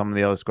look at some of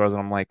the other scores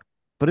and I'm like,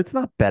 but it's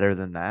not better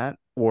than that,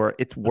 or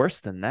it's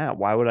worse than that.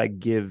 Why would I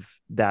give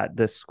that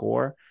this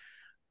score?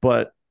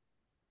 But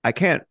I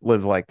can't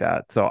live like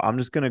that. So I'm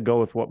just gonna go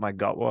with what my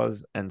gut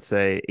was and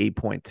say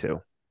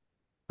 8.2.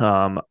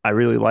 I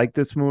really like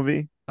this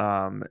movie.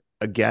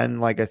 Again,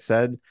 like I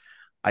said,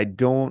 I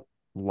don't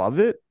love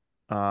it.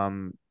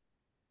 Um,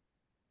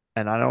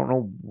 and I don't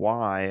know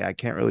why. I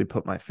can't really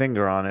put my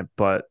finger on it,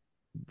 but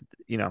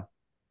you know,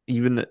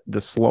 even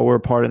the slower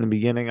part in the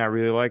beginning, I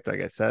really liked.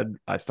 Like I said,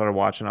 I started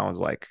watching, I was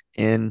like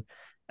in,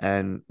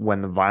 and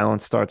when the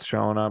violence starts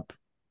showing up,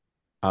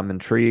 I'm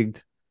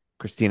intrigued.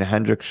 Christina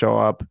Hendricks show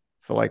up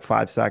for like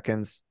 5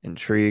 seconds,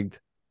 intrigued.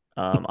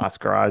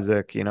 Oscar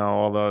Isaac,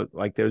 although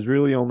like there's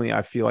really only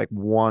I feel like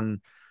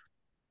one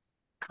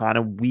kind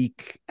of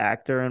weak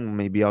actor, and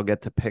maybe I'll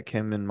get to pick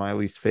him in my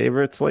least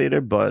favorites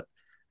later. But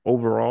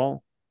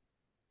overall,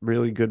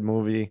 really good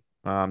movie.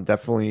 Um,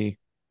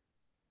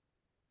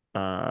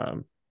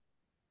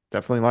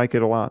 definitely like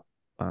it a lot.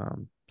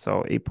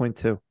 So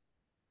 8.2.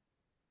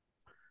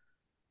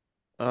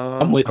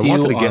 I'm Um, with I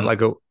wanted you to get on.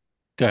 like a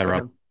Go ahead, go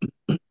Rob. ahead.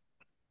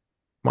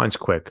 mine's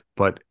quick,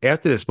 but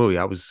after this movie,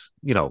 I was,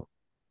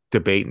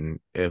 debating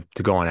if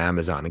to go on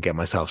Amazon and get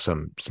myself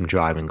some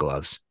driving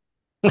gloves.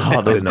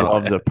 Oh, I those didn't know.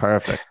 gloves are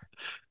perfect.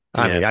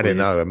 Yeah, I didn't please.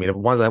 know. I mean,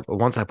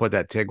 once I put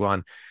that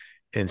Tiguan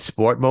in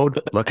sport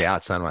mode, look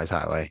out, Sunrise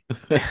Highway.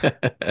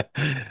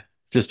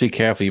 Just be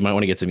careful. You might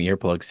want to get some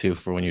earplugs too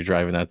for when you're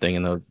driving that thing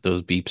and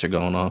those beeps are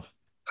going off.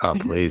 Oh,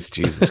 please,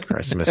 Jesus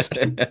Christmas.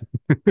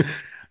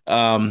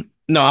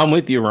 No, I'm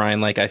with you,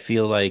 Ryan. Like, I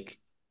feel like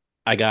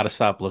I got to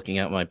stop looking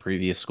at my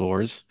previous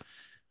scores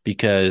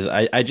because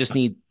I just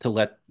need to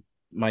let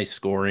my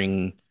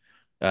scoring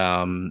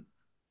um,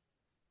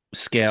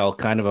 scale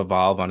kind of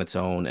evolve on its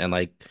own. And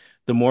like,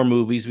 the more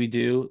movies we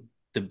do,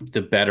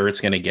 the better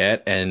it's going to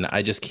get. And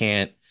I just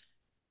can't.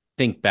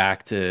 think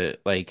back to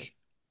like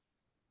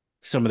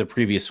some of the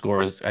previous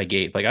scores I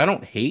gave. Like I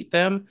don't hate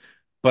them,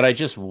 but I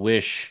just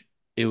wish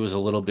it was a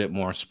little bit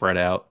more spread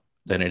out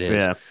than it is.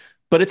 Yeah.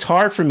 But it's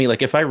hard for me.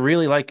 Like if I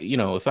really like,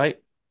 if I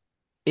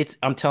it's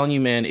I'm telling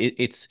you, man,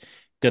 it's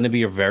going to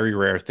be a very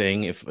rare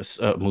thing if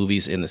a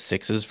movie's in the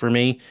sixes for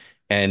me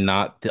and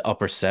not the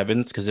upper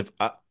sevens. Because if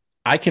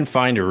I can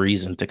find a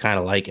reason to kind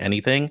of like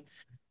anything,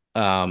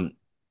 um,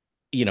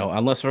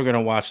 unless we're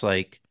gonna watch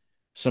like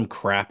some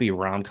crappy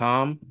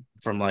rom-com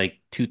from like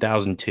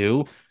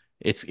 2002,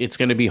 it's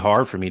gonna be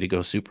hard for me to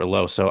go super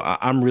low. So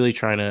I'm really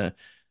trying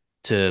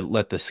to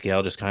let the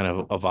scale just kind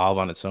of evolve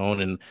on its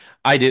own. And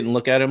I didn't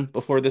look at him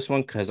before this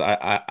one because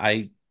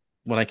I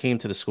when I came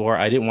to the score,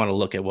 I didn't want to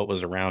look at what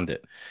was around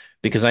it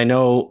because I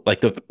know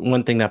like the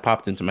one thing that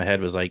popped into my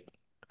head was like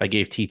I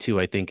gave T2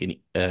 I think an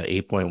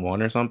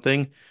 8.1 or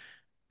something.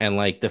 And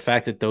like the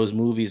fact that those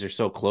movies are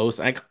so close,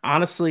 I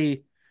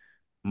honestly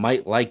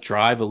might like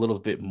Drive a little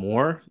bit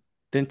more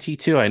than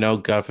T2. I know,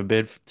 God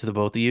forbid, to the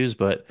both of yous,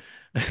 but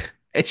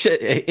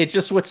it's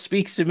just what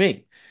speaks to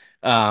me.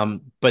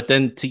 But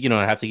then to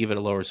have to give it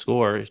a lower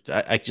score,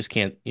 I just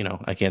can't,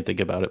 I can't think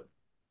about it.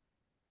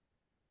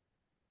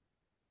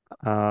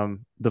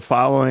 The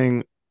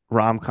following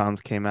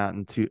rom-coms came out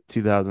in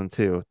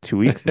 2002: Two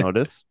Weeks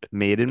Notice,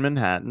 Made in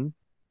Manhattan,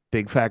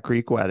 Big Fat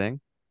Greek Wedding,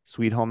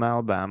 Sweet Home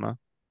Alabama,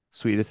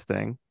 Sweetest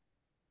Thing,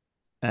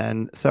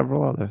 and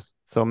several others.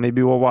 So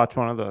maybe we'll watch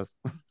one of those.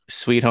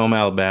 Sweet Home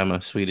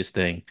Alabama, Sweetest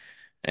Thing,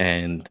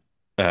 and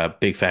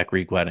Big Fat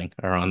Greek Wedding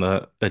are on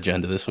the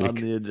agenda this On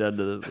week. the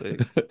agenda this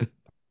week.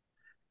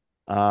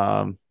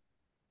 Um,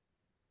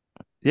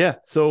 yeah.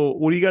 So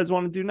what do you guys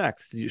want to do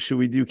next? Should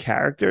we do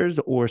characters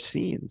or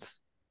scenes?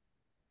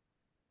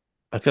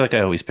 I feel like I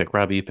always pick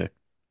Robbie. You pick.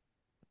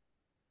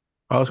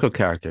 Oh, let's go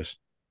characters.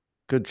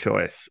 Good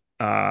choice.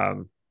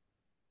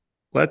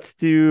 Let's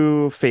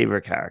do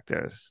favorite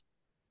characters.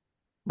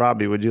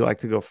 Robbie, would you like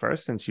to go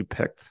first since you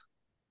picked?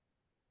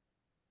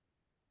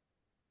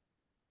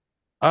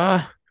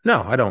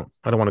 No, I don't.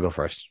 I don't want to go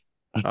first.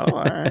 Oh,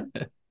 all right.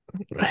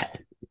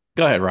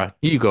 Go ahead, Rod.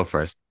 You go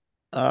first.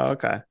 Oh,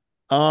 okay.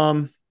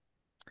 Um,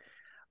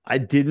 I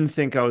didn't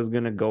think I was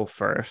gonna go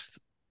first.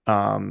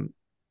 Um,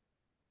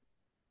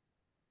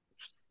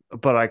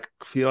 but I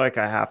feel like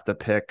I have to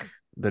pick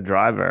the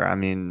driver. I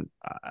mean,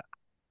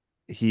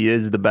 he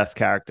is the best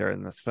character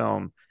in this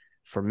film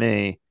for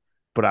me,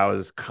 but I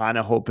was kind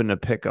of hoping to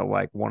pick a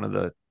like one of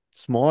the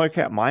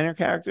minor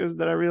characters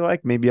that I really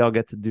like. Maybe I'll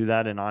get to do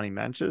that in Ani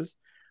Menches.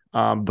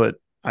 But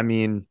I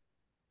mean,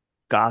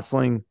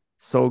 Gosling,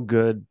 so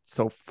good,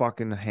 so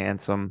fucking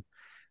handsome.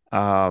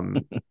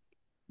 Um,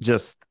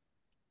 just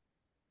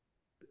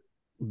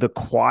the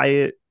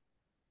quiet,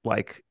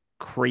 like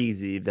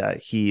crazy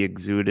that he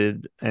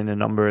exuded in a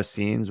number of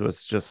scenes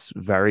was just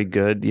very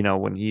good.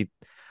 When he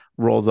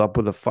rolls up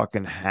with a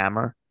fucking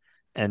hammer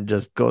and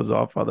just goes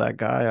off on that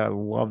guy, I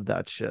love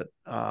that shit.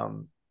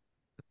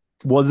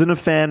 Wasn't a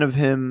fan of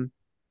him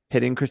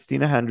hitting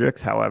Christina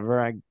Hendricks.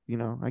 However, I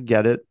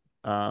get it.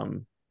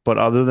 But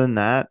other than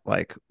that,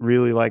 like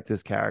really like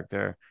this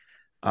character.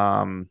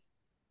 Um,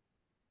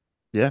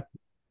 yeah,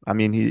 I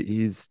mean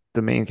he's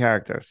the main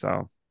character,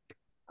 so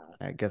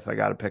I guess I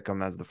got to pick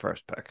him as the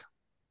first pick.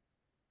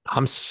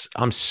 I'm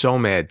so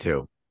mad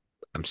too.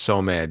 I'm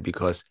so mad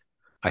because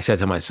I said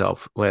to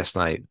myself last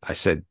night, I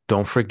said,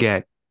 don't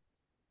forget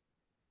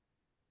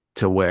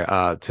to wear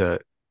to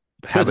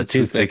Put have the a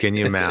toothpick toothpick. in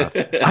your mouth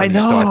I when you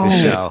start the know.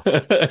 show.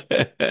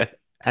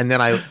 And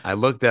then I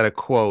looked at a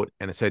quote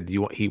and it said, "Do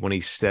you want he when he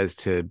says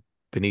to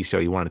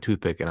Benicio, you want a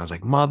toothpick?" And I was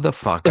like,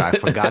 "Motherfucker, I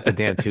forgot the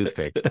damn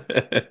toothpick."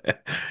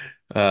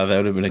 That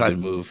would have been a Cut, good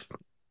move.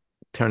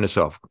 turn this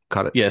off.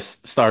 Cut it. Yes,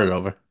 start it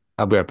over.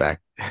 I'll be right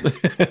back.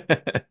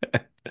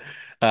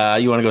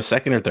 You want to go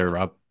second or third,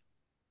 Rob?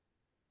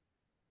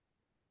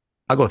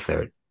 I'll go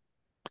third.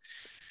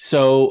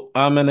 So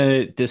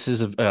this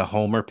is a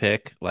homer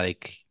pick.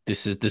 Like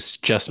this is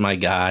just my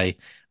guy.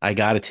 I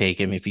gotta take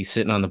him if he's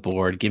sitting on the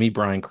board. Give me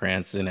Bryan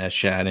Cranston as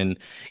Shannon,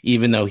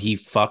 even though he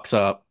fucks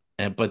up.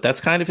 But that's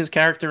kind of his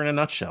character in a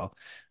nutshell.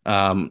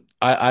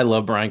 I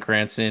love Bryan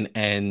Cranston,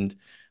 and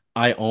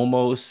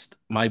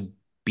my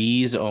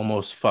bees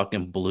almost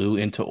fucking blew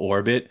into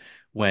orbit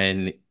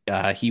when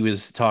he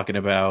was talking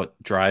about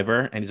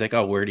Driver, and he's like,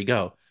 "Oh, where'd he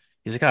go?"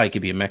 He's like, "Oh, he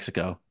could be in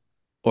Mexico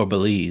or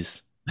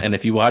Belize." And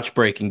if you watch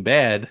Breaking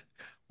Bad,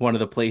 one of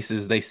the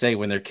places they say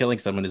when they're killing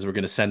someone is we're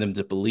going to send them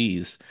to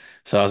Belize.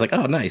 So I was like,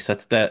 oh, nice.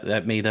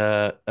 That made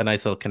a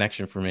nice little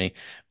connection for me.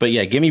 But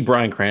yeah, give me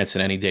Bryan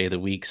Cranston any day of the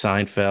week.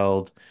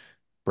 Seinfeld,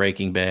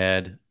 Breaking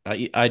Bad.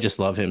 I just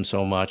love him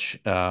so much.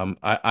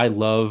 I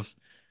love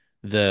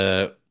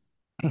the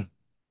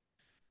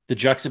the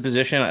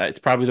juxtaposition. It's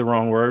probably the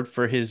wrong word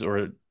for his,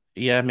 or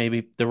yeah,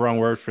 maybe the wrong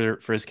word for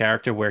his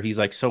character, where he's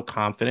like so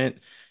confident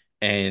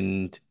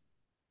and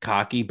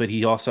cocky, but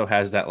he also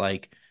has that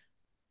like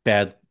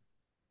bad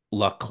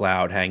luck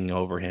cloud hanging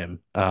over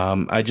him.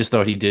 I just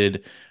thought he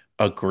did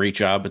a great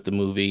job at the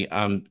movie.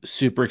 I'm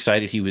super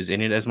excited he was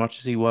in it as much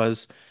as he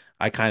was.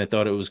 I kind of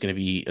thought it was going to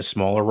be a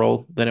smaller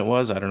role than it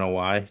was. I don't know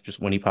why, just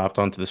when he popped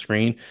onto the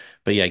screen.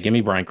 But yeah, give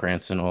me Bryan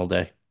Cranston all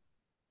day.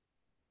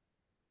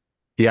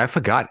 Yeah, I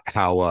forgot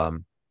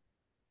how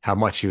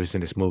much he was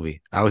in this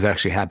movie. I was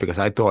actually happy because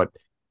I thought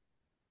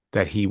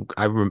that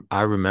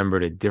I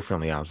remembered it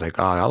differently. I was like,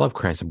 oh, I love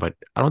Cranston, but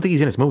I don't think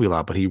he's in this movie a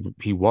lot, but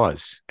he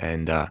was.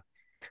 And I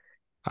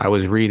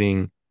was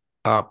reading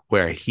up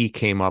where he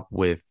came up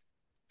with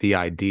the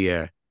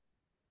idea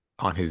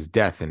on his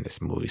death in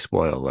this movie.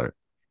 Spoiler alert,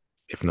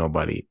 if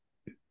nobody,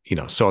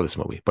 saw this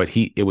movie. But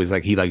it was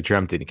like he like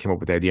dreamt it and came up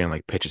with the idea and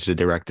like pitched it to the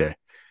director,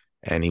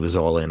 and he was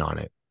all in on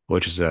it,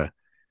 which is a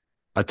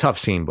tough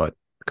scene, but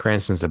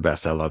Cranston's the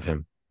best. I love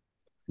him.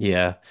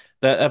 Yeah,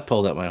 that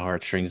pulled at my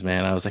heartstrings,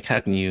 man. I was like,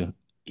 how can you?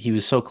 He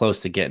was so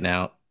close to getting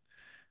out,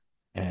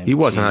 He and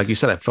was, and like you geez,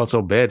 said, I felt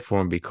so bad for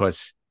him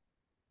because,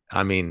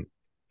 I mean,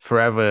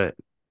 forever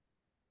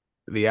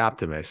the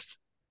optimist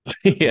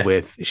yeah,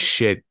 with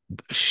shit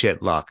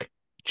luck,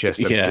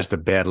 yeah, just a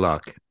bad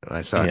luck. I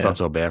yeah. felt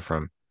so bad for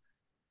him.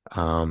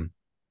 Um,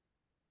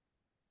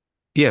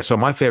 yeah. So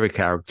my favorite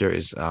character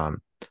is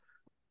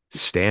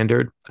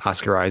Standard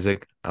Oscar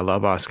Isaac. I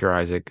love Oscar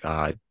Isaac.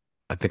 I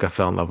think I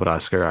fell in love with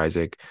Oscar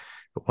Isaac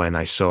when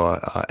I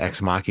saw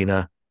Ex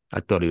Machina. I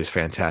thought he was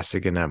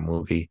fantastic in that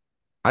movie.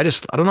 I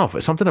don't know if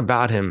it's something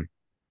about him.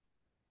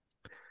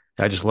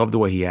 I just love the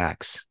way he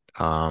acts.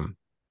 You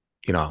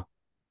know,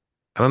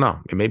 I don't know.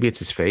 Maybe it's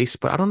his face,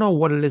 but I don't know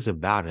what it is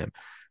about him.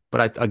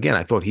 But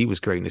I thought he was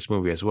great in this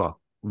movie as well.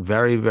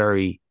 Very,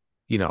 very,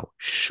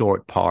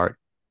 short part.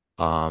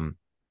 Um,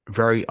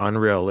 Very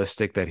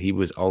unrealistic that he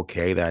was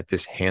okay, that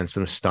this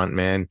handsome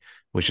stuntman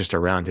was just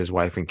around his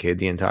wife and kid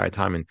the entire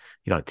time and,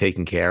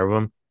 taking care of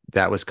him.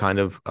 That was kind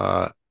of,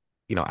 out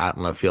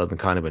in left field and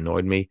kind of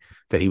annoyed me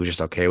that he was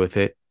just okay with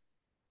it.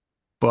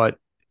 But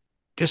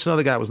just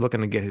another guy was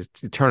looking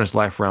to turn his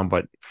life around,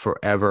 but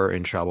forever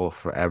in trouble,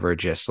 forever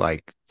just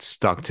like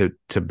stuck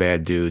to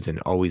bad dudes and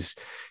always,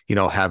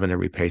 having to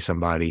repay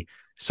somebody.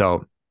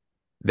 So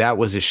that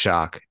was a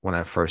shock when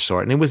I first saw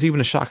it, and it was even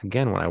a shock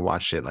again when I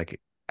watched it. Like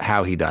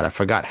how he died, I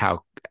forgot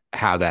how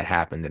that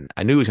happened, and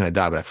I knew he was going to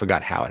die, but I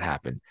forgot how it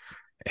happened.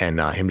 And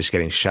him just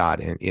getting shot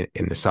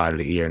in the side of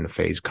the ear and the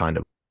face kind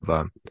of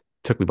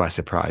took me by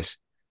surprise.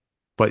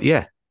 But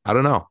yeah, I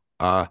don't know.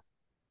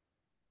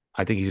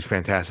 I think he's a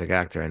fantastic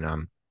actor,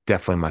 and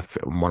definitely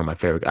one of my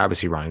favorite.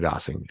 Obviously, Ryan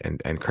Gosling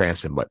and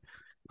Cranston, but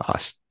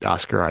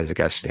Oscar Isaac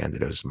as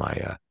Standard was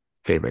my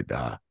favorite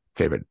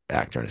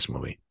actor in this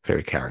movie,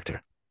 favorite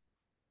character.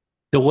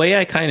 The way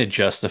I kind of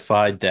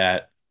justified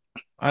that,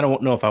 I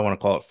don't know if I want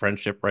to call it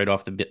friendship right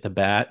off the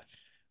bat,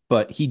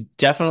 but he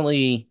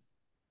definitely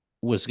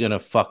was gonna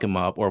fuck him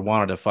up or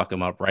wanted to fuck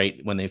him up right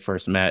when they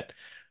first met.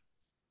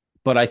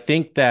 But I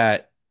think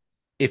that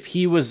if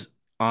he was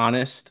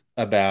honest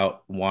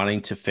about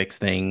wanting to fix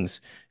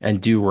things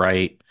and do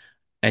right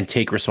and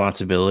take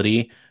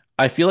responsibility,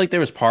 I feel like there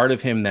was part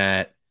of him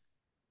that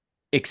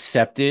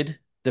accepted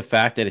the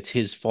fact that it's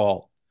his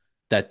fault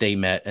that they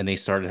met and they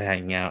started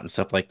hanging out and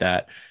stuff like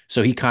that.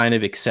 So he kind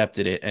of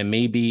accepted it. And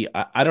maybe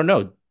I don't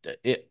know.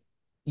 It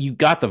You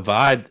got the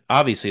vibe,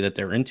 obviously, that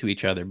they're into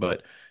each other,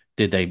 but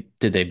did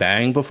they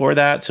bang before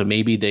that? So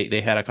maybe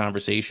they had a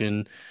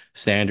conversation,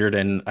 Standard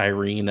and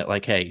Irene, that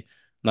like, hey,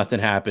 nothing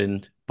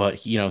happened,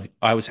 but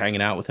I was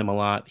hanging out with him a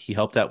lot. He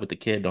helped out with the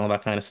kid and all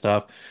that kind of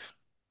stuff.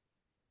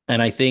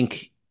 And I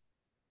think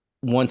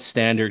once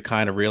Standard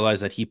kind of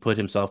realized that he put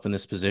himself in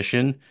this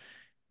position,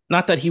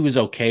 not that he was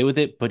okay with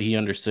it, but he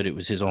understood it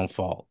was his own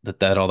fault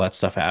that all that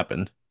stuff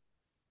happened.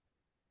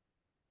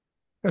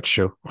 That's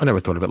true. I never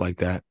thought of it like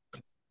that.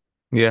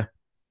 Yeah,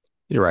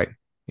 you're right.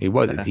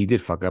 Yeah. He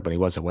did fuck up and he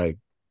was away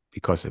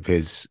because of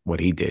what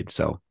he did.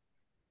 So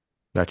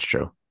that's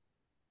true.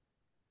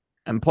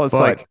 And plus,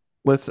 But like,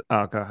 listen,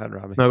 oh, go ahead,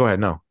 Robbie. no, go ahead.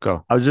 No,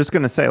 go. I was just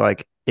gonna say,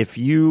 like, if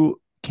you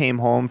came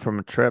home from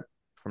a trip,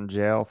 from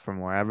jail,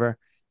 from wherever,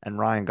 and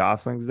Ryan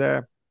Gosling's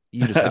there,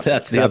 you just have to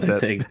That's the accept other it.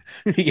 thing.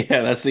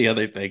 Yeah, that's the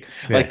other thing.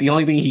 Like Yeah, the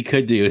only thing he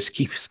could do is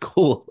keep his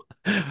cool.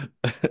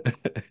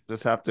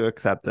 Just have to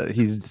accept it.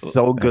 He's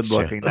so that's good true.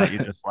 looking that you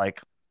just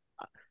like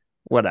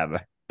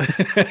whatever.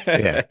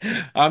 Yeah.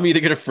 I'm either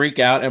gonna freak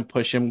out and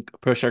push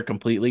her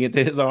completely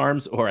into his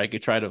arms, or I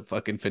could try to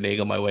fucking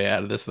finagle my way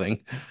out of this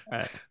thing.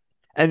 Right.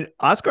 And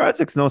Oscar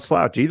Isaac's no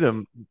slouch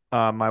either.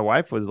 My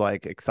wife was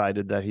like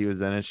excited that he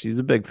was in it. She's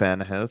a big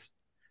fan of his.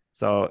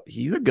 So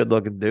he's a good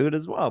looking dude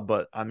as well.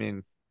 But I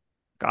mean,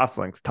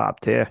 Gosling's top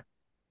tier.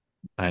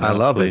 I I know,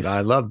 love it. please.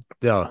 I love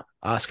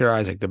Oscar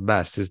Isaac the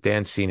best. His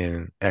dance scene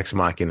in Ex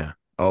Machina.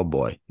 Oh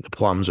boy, the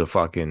plums were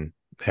fucking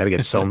had to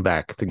get sewn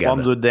back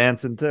Plums together. were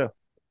dancing too.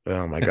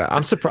 Oh my god,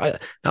 I'm surprised.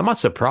 I'm not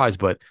surprised,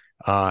 but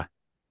I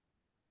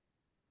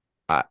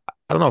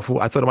don't know if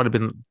I thought it might have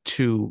been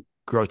too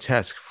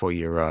grotesque for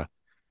your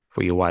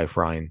wife,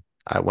 Ryan.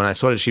 When I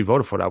saw that she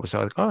voted for it, I was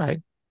like, all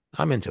right,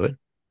 I'm into it.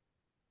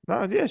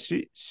 No, yeah,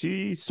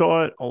 she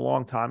saw it a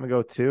long time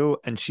ago too,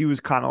 and she was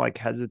kind of like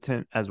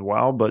hesitant as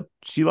well. But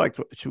she liked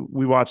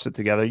we watched it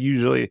together.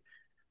 Usually,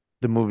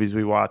 the movies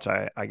we watch,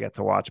 I get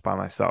to watch by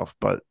myself,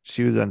 but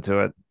she was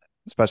into it.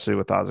 especially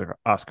with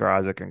Oscar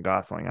Isaac and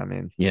Gosling. I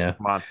mean, Yeah.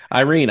 come on,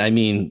 Irene, I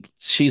mean,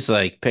 she's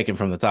like picking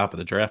from the top of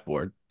the draft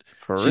board.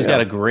 for She's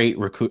got a real. great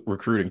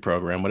recruiting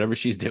program. Whatever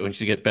she's doing,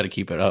 better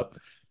keep it up.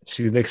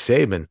 She's Nick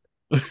Saban.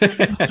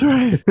 That's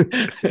right.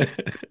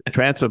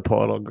 Transfer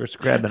portal, just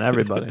grabbing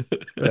everybody.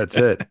 That's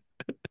it.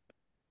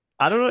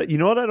 I don't know. You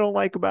know what I don't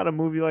like about a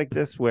movie like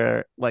this,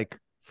 where like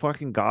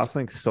fucking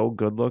Gosling's so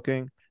good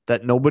looking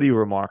that nobody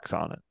remarks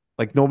on it.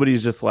 Like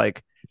nobody's just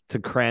like to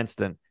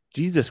Cranston,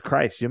 Jesus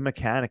Christ, your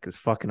mechanic is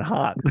fucking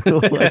hot.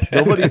 Like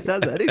nobody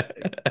says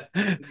anything.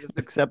 They just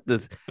accept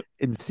this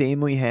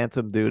insanely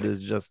handsome dude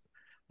is just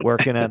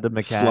working at the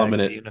Slumming mechanic,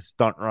 it. being a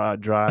stunt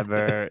rod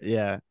driver.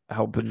 Yeah,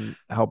 helping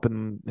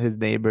his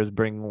neighbors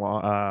bring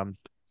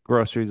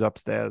groceries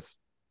upstairs.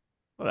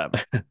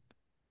 Whatever.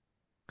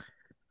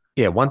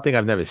 Yeah, one thing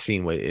I've never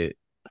seen with it,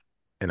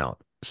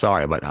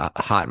 sorry, but a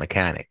hot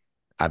mechanic.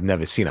 I've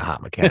never seen a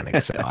hot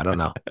mechanic, so I don't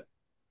know.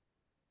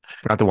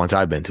 Not the ones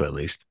I've been to, at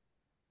least.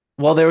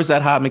 Well, there was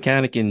that hot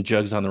mechanic in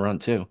Jugs on the Run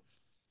too.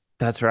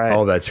 That's right.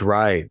 Oh, that's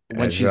right.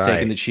 When That's she's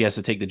taking right. she has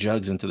to take the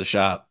jugs into the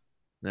shop.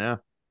 Yeah.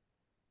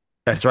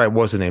 That's right.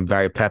 What was the name?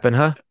 Barry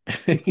Peppenha?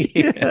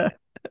 Yeah.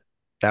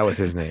 That was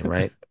his name,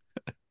 right?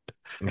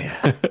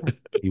 Yeah,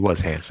 he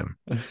was handsome.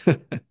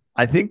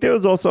 I think there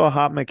was also a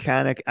hot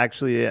mechanic,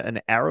 actually an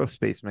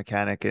aerospace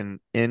mechanic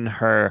in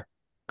her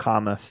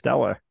comma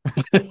Stellar.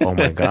 Oh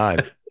my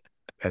God.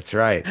 That's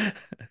right.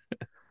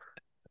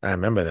 I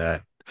remember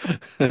that.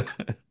 That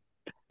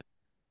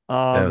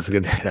Um, was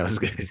good. That was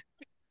good.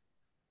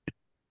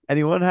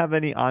 anyone have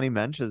any Ani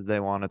Mentions they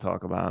want to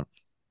talk about?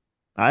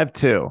 I have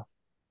two.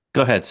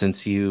 Go ahead,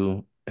 since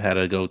you had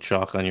to go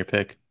chalk on your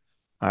pick.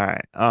 All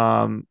right.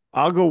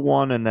 I'll go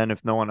one, and then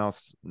if no one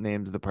else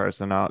names the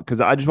person out,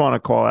 because I just want to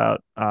call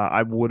out.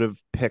 I would have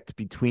picked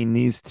between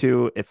these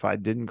two if I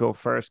didn't go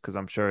first, because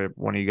I'm sure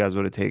one of you guys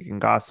would have taken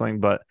Gosling,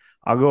 but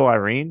I'll go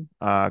Irene,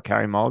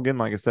 Carrie Mulligan.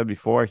 Like I said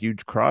before,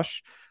 huge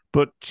crush,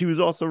 but she was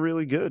also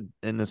really good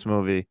in this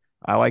movie.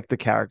 I like the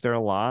character a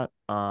lot.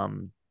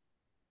 And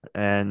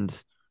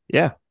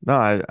yeah, no,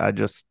 I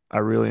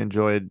really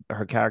enjoyed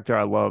her character.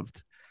 I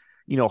loved,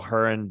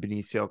 her and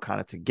Benicio kind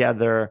of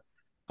together,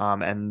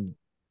 and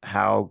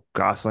how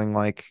Gosling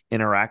like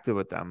interacted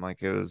with them.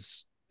 Like it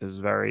was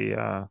very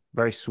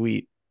very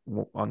sweet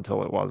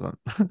until it wasn't.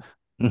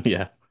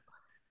 Yeah.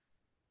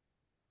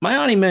 My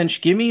Auntie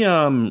Mensch, give me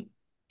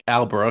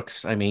Al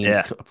Brooks. I mean,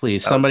 Yeah,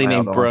 please, that was somebody my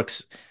named other one.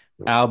 Brooks,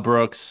 Al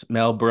Brooks,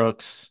 Mel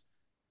Brooks,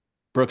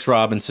 Brooks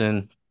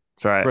Robinson,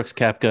 That's right. Brooks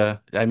Kepka.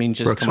 I mean,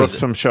 just Brooks come on. Brooks was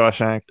from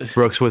Shawshank.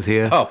 Brooks was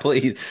here. Oh,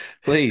 please,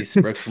 please,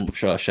 Brooks from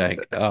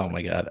Shawshank. Oh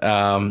my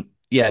God.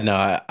 Yeah, no,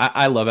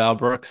 I love Al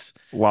Brooks.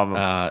 Love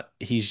him.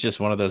 He's just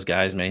one of those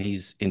guys, man.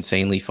 He's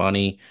insanely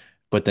funny,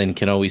 but then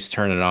can always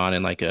turn it on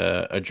in like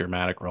a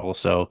dramatic role.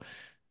 So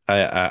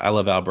I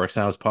love Al Brooks.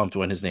 And I was pumped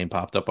when his name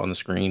popped up on the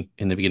screen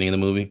in the beginning of the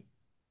movie.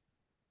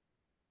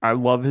 I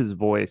love his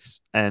voice,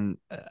 and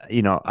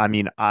I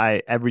mean,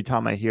 I every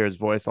time I hear his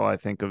voice, all I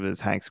think of is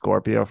Hank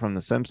Scorpio from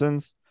The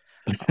Simpsons.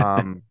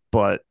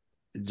 But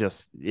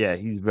just yeah,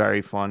 he's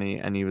very funny,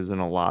 and he was in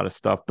a lot of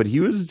stuff. But he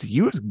was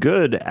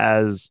good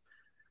as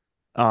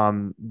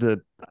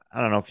the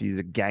I don't know if he's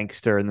a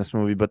gangster in this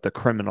movie, but the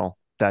criminal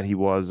that he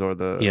was, or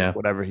the Yeah.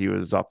 whatever he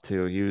was up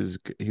to,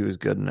 he was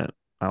good in it.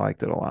 I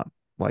liked it a lot.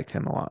 Liked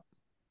him a lot.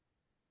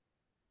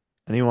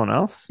 Anyone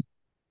else?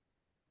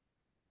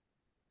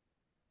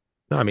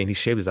 No, I mean he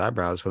shaved his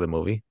eyebrows for the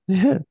movie,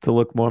 Yeah, to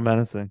look more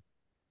menacing.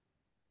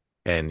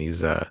 and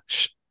he's isn't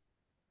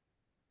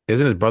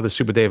his brother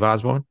Super Dave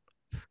Osborne?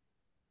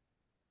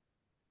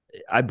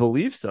 I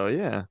believe so.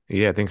 Yeah.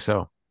 Yeah, I think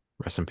so.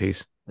 Rest in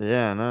peace.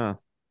 Yeah. No.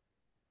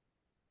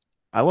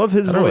 I love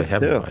his I don't really voice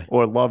have too, anybody.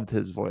 or loved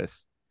his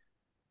voice.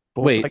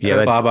 Both Wait, like Yeah,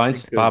 that Bob really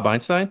good. Bob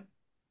Einstein?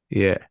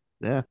 yeah.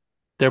 Yeah,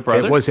 They're It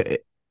brothers? was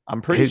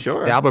I'm pretty his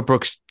sure. Albert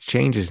Brooks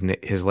changed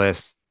his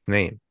last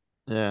name.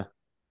 Yeah,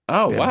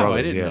 Oh, Yeah, wow, I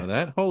brothers. didn't Yeah, know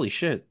that. Holy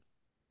shit.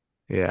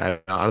 yeah.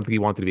 I don't think he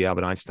wanted to be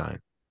Albert Einstein,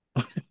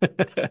 I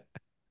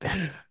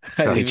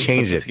so didn't he even put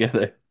changed that it.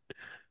 together.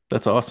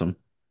 That's awesome.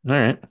 All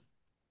right.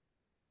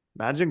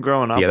 imagine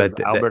growing Yeah, up as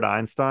that Albert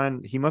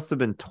Einstein. He must have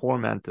been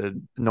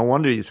tormented. No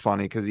wonder he's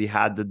funny, because he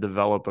had to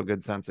develop a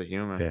good sense of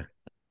humor. yeah.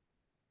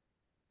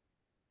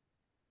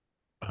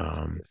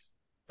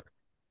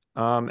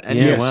 Um, Any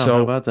Yeah, yeah. wow. How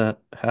So about that?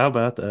 How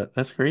about that?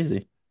 That's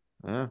crazy.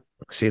 yeah.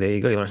 see, there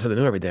you go. You learn something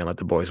new every day and let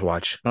the boys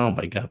watch. Oh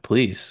my God,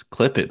 please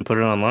clip it and put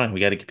it online. We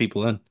got to get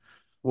people in.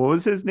 What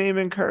was his name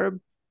in Curb?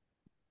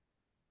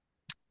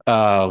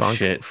 Oh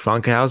shit.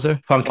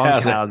 Funkhauser.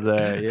 Funkhauser.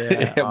 Funkhauser.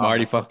 Yeah. Yeah,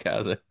 Marty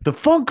Funkhauser. The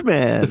Funk The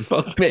Man.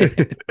 Funk Man.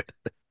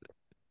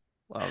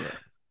 Love it.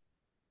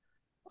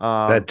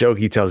 That joke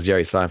he tells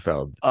Jerry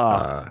Seinfeld.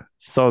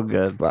 So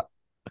good.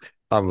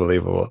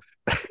 Unbelievable.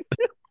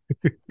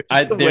 The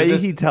There's way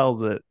this he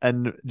tells it,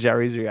 and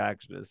Jerry's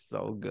reaction is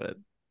so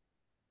good.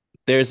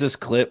 there's this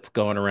clip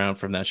going around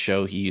from that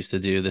show he used to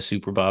do, the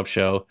Super Bob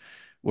show,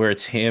 where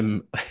it's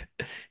him.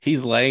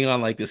 He's laying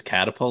on like this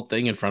catapult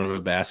thing in front of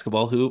a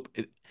basketball hoop.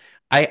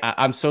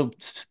 I'm so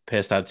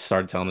pissed I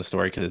started telling the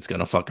story because it's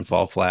gonna fucking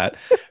fall flat.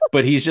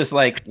 But he's just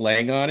like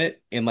laying on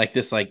it in like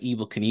this like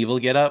Evil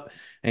Knievel get up,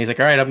 and he's like,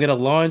 "All right, I'm gonna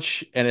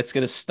launch, and it's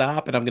gonna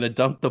stop, and I'm gonna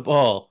dunk the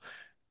ball."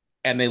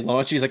 And they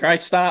launch. He's like, "All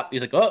right, stop."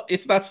 He's like, "Oh,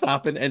 it's not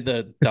stopping," and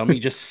the dummy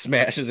just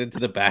smashes into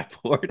the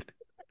backboard.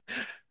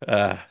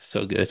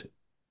 So good.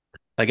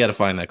 I gotta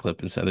find that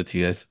clip and send it to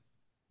you guys.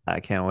 I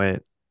can't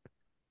wait.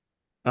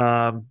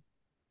 Um,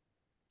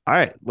 all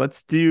right,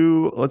 let's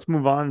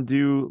move on and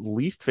do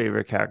least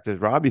favorite characters.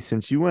 Robbie,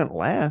 since you went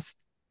last,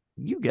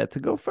 you get to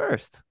go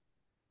first.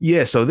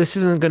 Yeah, so this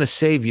isn't gonna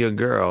save your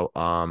girl.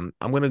 I'm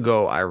gonna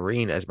go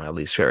Irene as my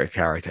least favorite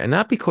character, and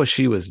not because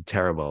she was a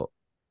terrible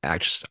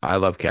actress. I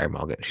love Carey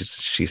Mulligan.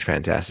 She's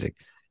fantastic.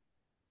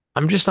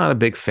 I'm just not a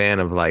big fan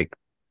of like,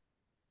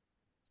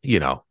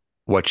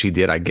 what she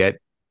did. I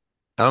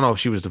don't know if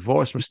she was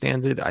divorced from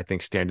Standard. I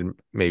think Standard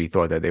maybe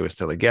thought that they were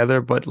still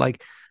together, but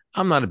like,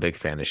 I'm not a big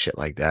fan of shit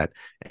like that.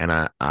 And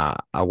I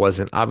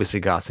wasn't. Obviously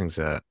Gosling's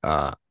a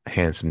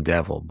handsome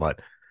devil, but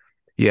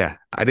yeah,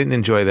 I didn't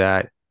enjoy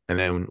that. And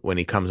then when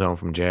he comes home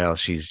from jail,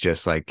 she's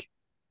just like,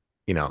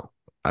 you know,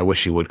 I wish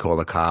she would call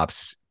the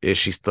cops. Is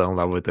she still in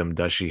love with him?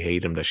 Does she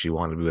hate him? Does she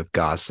want to be with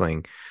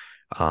Gosling?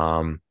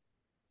 Um,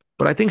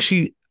 but I think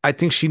she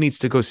needs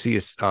to go see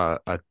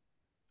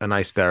a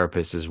nice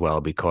therapist as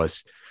well,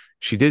 because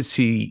she did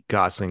see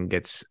Gosling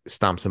gets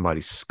stomp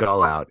somebody's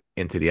skull out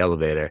into the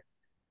elevator,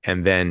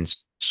 and then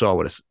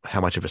saw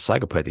how much of a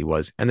psychopath he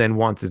was, and then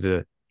wanted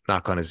to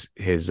knock on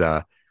his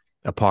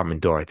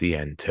apartment door at the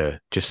end to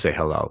just say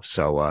hello.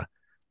 So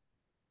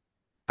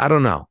I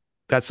don't know.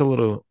 That's a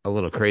little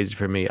crazy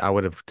for me. I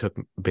would have took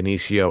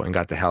Benicio and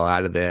got the hell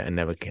out of there and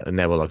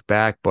never looked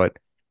back. But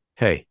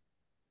hey,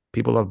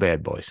 people love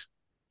bad boys.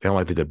 They don't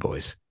like the good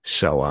boys.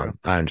 So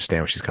I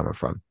understand where she's coming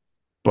from.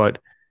 But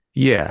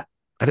yeah,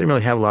 I didn't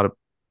really have a lot of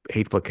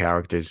hateful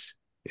characters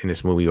in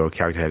this movie, or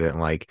characters I didn't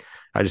like.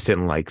 I just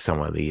didn't like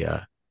some of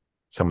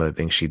the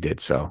things she did.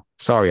 So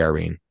sorry,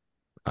 Irene.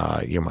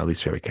 You're my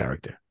least favorite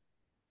character.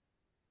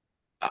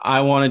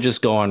 I want to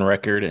just go on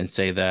record and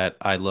say that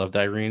I loved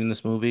Irene in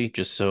this movie,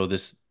 just so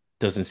this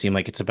doesn't seem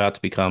like it's about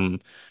to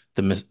become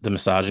the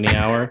misogyny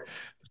hour.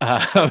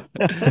 Um,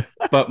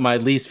 but my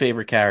least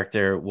favorite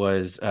character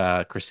was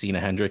Christina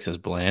Hendricks as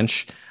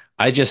Blanche.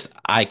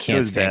 I It can't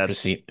was stand bad.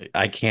 Christina.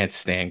 I can't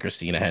stand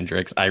Christina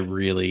Hendricks. I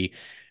really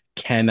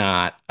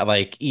cannot.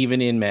 Like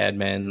even in Mad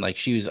Men, like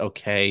she was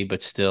okay,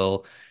 but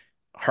still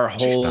her She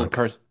whole stunk.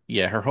 person,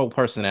 yeah, her whole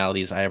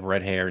personality is I have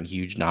red hair and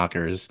huge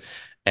knockers,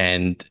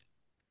 and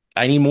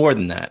I need more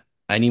than that.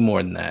 I need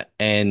more than that.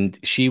 And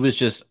she was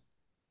just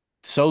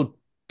so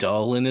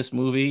dull in this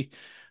movie.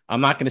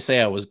 I'm not going to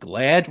say I was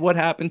glad what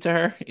happened to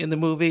her in the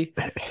movie,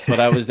 but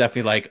I was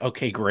definitely like,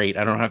 okay, great.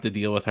 I don't have to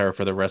deal with her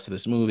for the rest of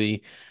this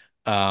movie.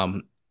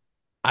 Um,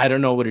 I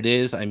don't know what it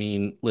is. I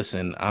mean,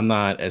 listen, I'm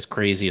not as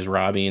crazy as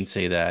Robbie and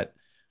say that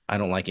I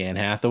don't like Anne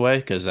Hathaway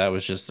because that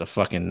was just a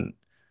fucking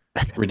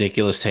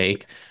ridiculous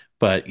take.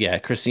 But yeah,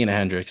 Christina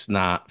Hendricks,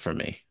 not for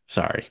me.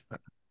 Sorry.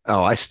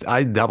 Oh,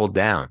 I doubled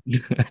down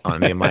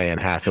on me and my Anne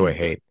Hathaway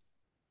hate.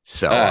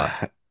 So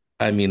Uh,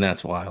 I mean,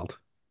 that's wild.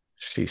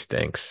 she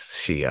stinks.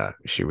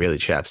 She really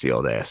chaps the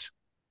old ass.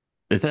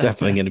 It's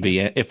definitely going to be.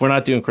 If we're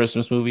not doing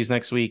Christmas movies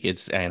next week,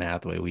 it's Anne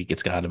Hathaway week.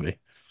 It's got to be.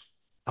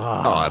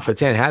 Oh, if Ah,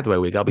 it's Anne Hathaway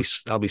week, I'll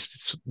be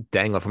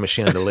dangling from a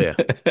chandelier.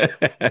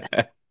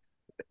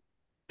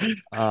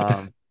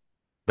 um,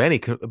 Benny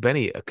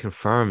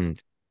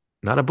confirmed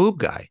not a boob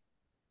guy.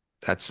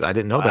 I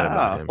didn't know that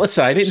about wow. him.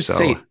 Listen,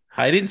 So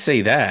I didn't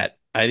say that.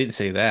 I didn't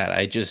say that.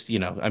 I just,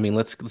 I mean,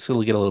 let's get a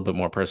little bit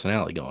more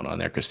personality going on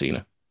there,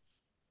 Christina.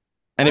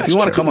 And if that's you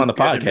want to She true. come on was the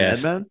good in Mad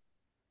podcast, Men.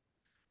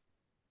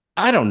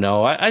 I don't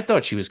know. I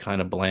thought she was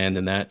kind of bland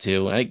in that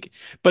too.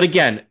 But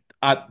again,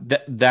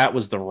 that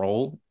was the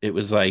role. It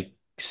was like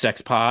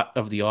sex pot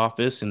of The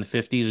Office in the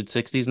 50s and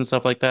 60s and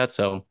stuff like that.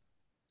 So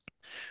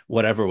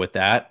whatever with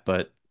that,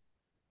 but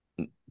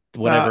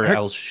Nah, whatever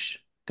else.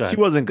 Go she ahead.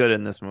 wasn't good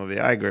in this movie.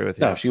 I agree with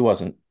No, you. she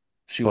wasn't.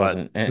 She But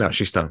wasn't. No, And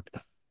she's done.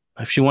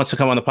 if she wants to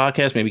come on the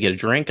podcast, maybe get a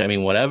drink. I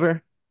mean,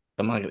 whatever.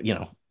 I'm not,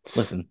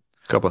 listen,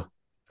 Couple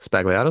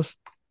Spagliatos.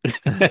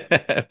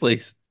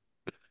 please.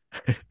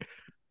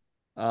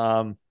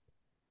 um,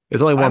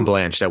 There's only one I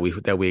Blanche that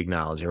we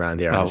acknowledge around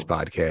here on this Oh,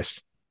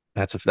 podcast,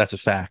 that's a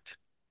fact.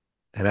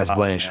 and that's oh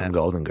Blanche from man,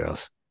 Golden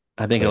Girls.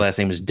 I think her Please. last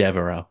name is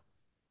Devereaux.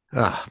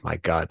 Oh my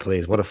God,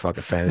 please. What a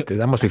fucking fan.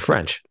 That must be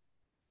French.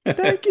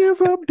 thank you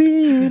for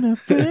being a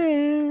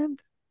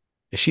friend.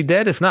 Is she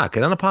dead? If not,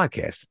 get on the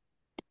podcast.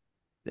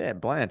 Yeah,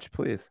 Blanche,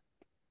 please.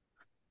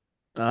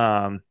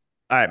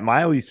 All right,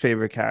 my least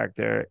favorite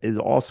character is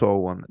also a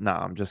woman. No,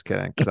 I'm just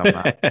kidding because I'm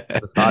not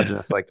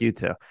misogynist like you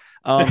two.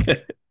 Um,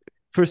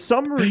 for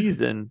some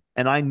reason,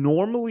 and I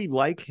normally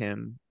like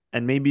him,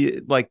 and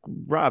maybe like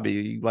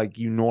Robbie, like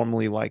you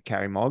normally like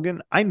Carey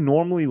Mulligan. I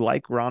normally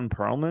like Ron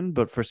Perlman,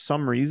 but for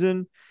some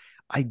reason,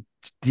 I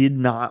did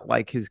not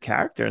like his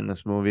character in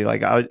this movie.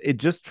 It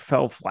just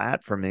fell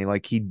flat for me.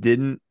 Like he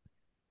didn't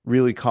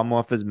really come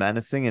off as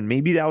menacing, and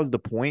maybe that was the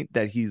point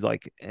that he's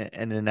like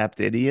an inept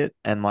idiot,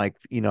 and like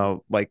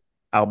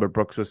Albert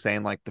Brooks was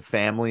saying, like the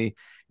family,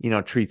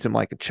 treats him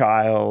like a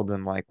child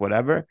and like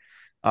whatever.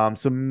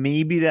 So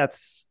maybe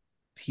that's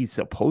he's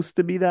supposed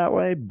to be that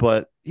way,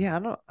 but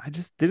yeah, I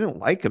just didn't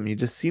like him. He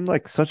just seemed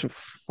like such a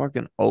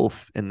fucking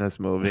oaf in this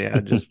movie. I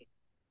just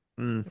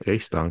He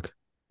stunk.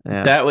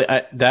 yeah.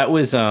 That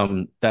was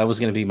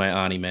gonna be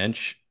my Ani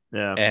Mensch.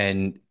 Yeah.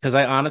 And because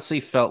I honestly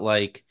felt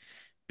like,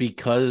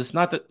 because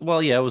not that,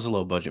 well, yeah, it was a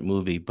low budget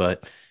movie,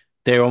 but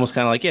they were almost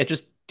kind of like, yeah,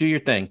 just do your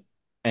thing.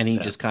 And he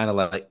Yeah. just kind of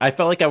like, I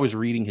felt like I was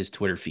reading his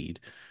Twitter feed.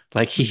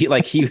 Like he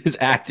was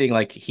acting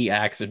like he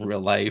acts in real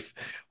life,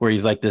 where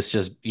he's like this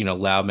just,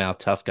 loudmouth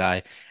tough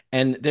guy.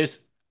 And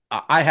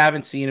I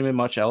haven't seen him in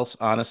much else,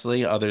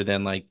 honestly, other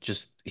than like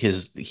just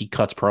he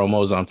cuts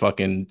promos on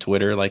fucking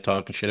Twitter, like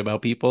talking shit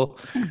about people.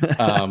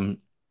 Um,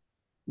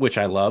 which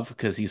I love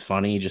because he's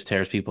funny. He just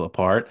tears people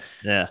apart.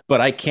 Yeah.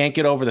 But I can't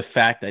get over the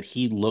fact that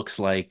he looks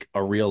like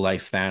a real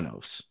life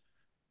Thanos.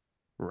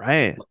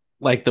 Right.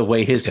 Like the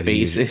way his Yeah, they face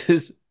use it.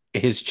 is,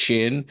 his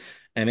chin,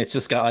 and it's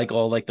just got like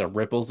all like the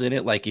ripples in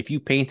it. Like if you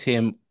paint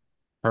him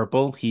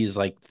purple, he's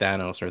like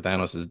Thanos or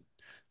Thanos's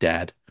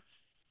dad.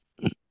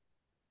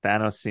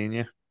 Thanos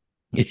Senior.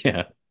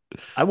 Yeah.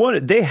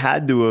 They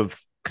had to have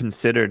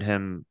considered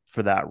him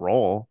for that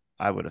role,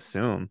 I would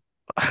assume.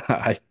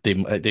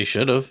 They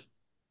should have.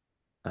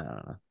 I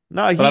don't know.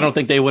 No, But I he don't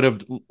think they would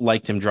have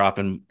liked him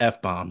dropping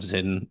F bombs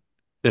in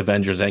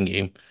Avengers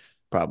Endgame.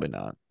 probably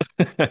not.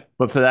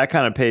 But for that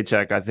kind of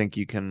paycheck, I think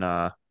you can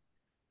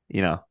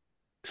you know,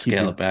 keep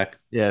Scale your it back.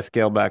 yeah,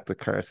 scale back the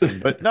cursing.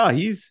 But no,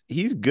 he's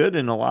good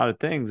in a lot of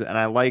things. And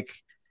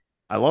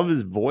I love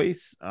his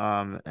voice,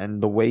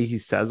 and the way he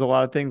says a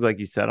lot of things, like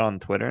you said on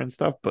Twitter and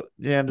stuff. But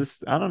yeah,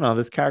 I don't know,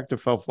 this character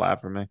fell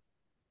flat for me.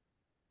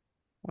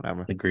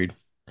 Whatever. Agreed.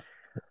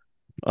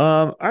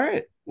 All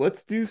right.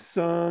 Let's do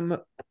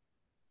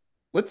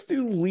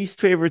least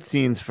favorite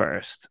scenes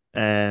first,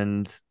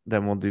 and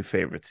then we'll do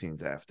favorite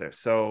scenes after.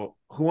 So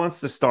who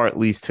wants to start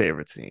least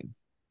favorite scene?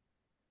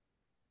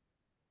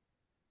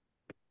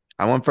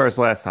 I went first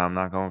last time. I'm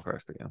not going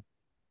first again.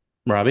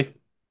 Robbie?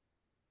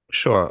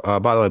 Sure.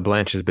 By the way,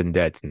 Blanche has been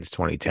dead since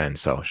 2010,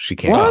 so she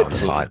can't go on the What?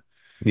 pod.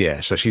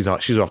 Yeah, so she's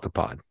off the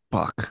pod.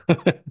 Fuck.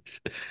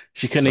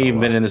 She couldn't have So even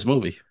been in this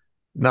movie.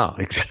 no,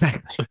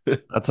 exactly.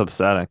 That's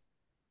upsetting.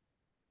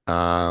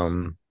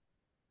 Um,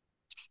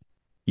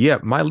 yeah,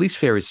 my least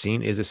favorite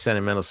scene is a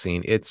sentimental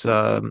scene. It's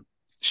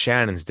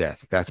Shannon's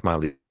death. That's my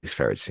least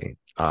favorite scene.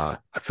 I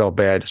felt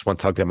bad, just one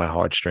tugged at my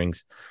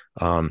heartstrings.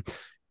 Um,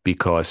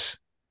 because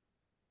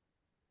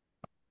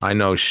I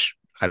know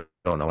I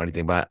don't know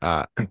anything, but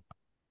I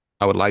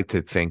would like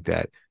to think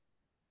that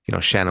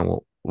Shannon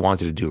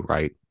wanted to do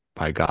right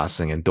by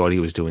Gosling and thought he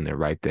was doing the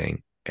right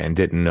thing and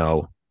didn't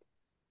know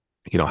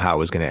how it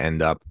was going to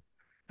end up.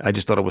 I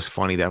just thought it was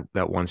funny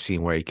that one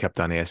scene where he kept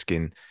on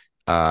asking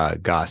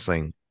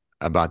Gosling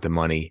about the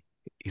money.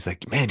 He's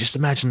like, man, just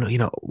imagine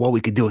what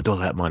we could do with all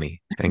that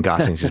money, and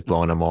Gosling's just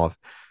blowing him off.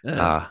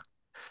 Yeah.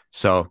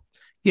 So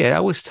yeah,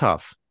 that was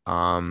tough.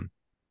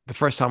 The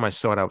first time I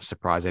saw it, I was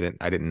surprised.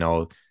 I didn't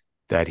know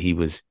that he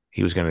was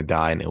going to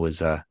die, and it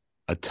was a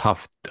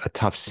tough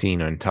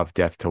scene and tough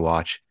death to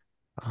watch.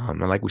 And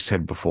like we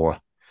said before,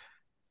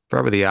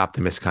 forever the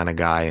optimist kind of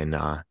guy, and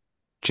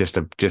just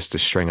a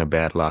string of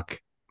bad luck.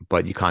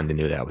 But you kind of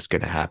knew that was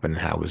going to happen and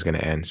how it was going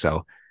to end.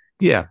 So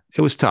yeah,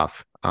 it was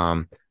tough.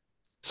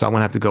 So I'm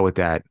gonna have to go with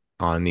that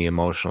on the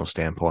emotional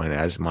standpoint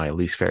as my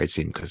least favorite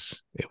scene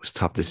because it was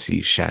tough to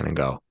see Shannon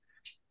go.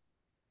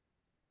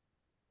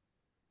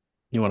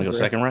 You want to go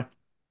second, Ryan?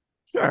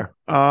 Sure.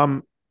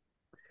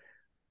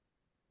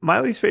 My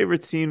least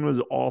favorite scene was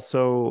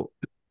also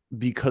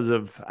because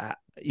of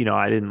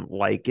I didn't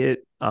like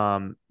it.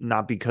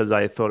 Not because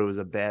I thought it was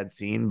a bad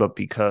scene, but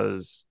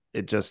because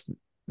it just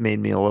made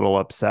me a little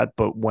upset.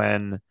 But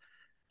when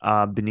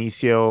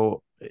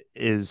Benicio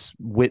is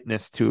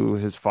witness to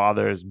his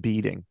father's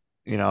beating,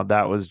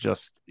 that was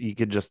just, you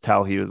could just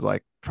tell he was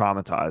like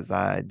traumatized.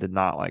 I did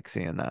not like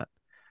seeing that.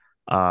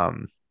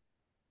 Um,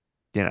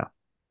 you know,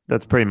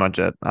 that's pretty much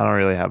it. I don't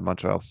really have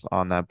much else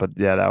on that, but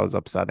yeah, that was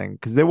upsetting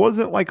because there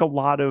wasn't like a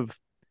lot of.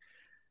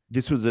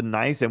 This was a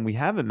nice, and we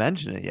haven't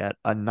mentioned it yet,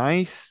 a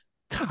nice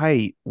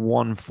tight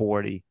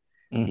 140.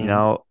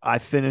 I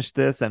finished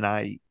this and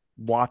I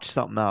watched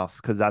something else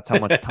because that's how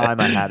much time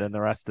I had in the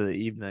rest of the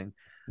evening.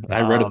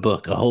 I read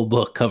a whole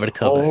book cover to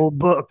cover. Whole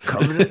book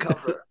cover to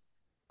cover.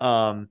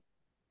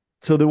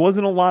 So there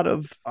wasn't a lot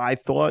of, I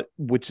thought,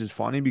 which is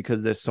funny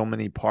because there's so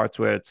many parts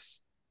where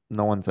it's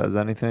no one says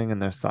anything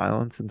and there's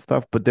silence and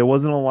stuff, but there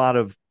wasn't a lot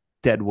of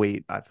dead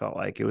weight. I felt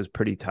like it was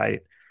pretty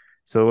tight.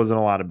 So there wasn't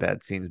a lot of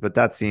bad scenes, but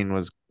that scene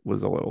was a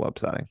little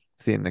upsetting,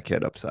 seeing the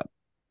kid upset.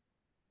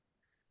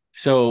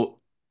 So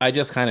I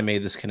just kind of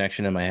made this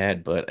connection in my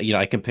head, but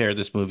I compared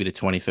this movie to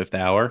 25th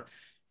Hour,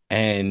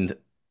 and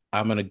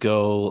I'm gonna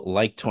go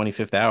like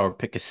 25th Hour,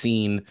 pick a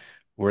scene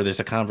where there's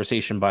a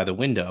conversation by the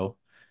window.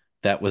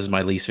 That was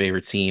my least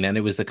favorite scene, and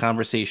it was the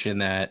conversation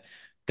that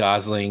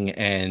Gosling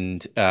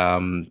and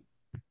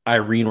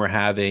Irene were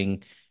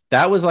having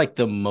that was like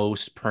the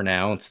most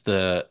pronounced.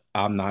 The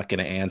I'm not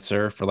gonna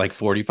answer for like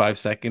 45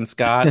 seconds,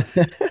 Scott,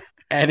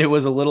 and it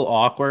was a little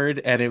awkward.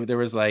 And there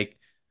was like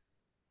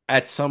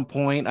at some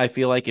point, I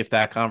feel like if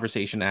that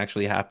conversation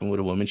actually happened with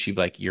a woman, she'd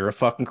be like, "You're a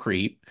fucking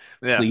creep.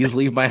 Yeah. Please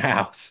leave my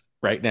house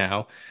right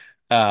now."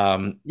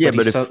 Yeah, But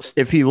but he's so,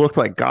 if he looked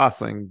like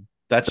Gosling,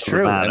 that's doesn't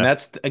true, and matter.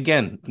 that's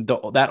again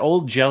that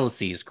old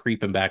jealousy is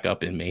creeping back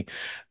up in me.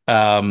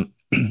 Um,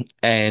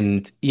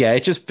 and yeah,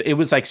 it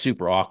was like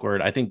super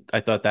awkward. I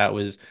thought that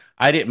was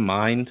I didn't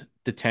mind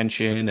the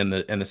tension and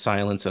the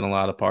silence in a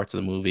lot of parts of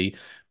the movie,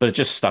 but it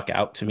just stuck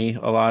out to me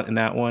a lot in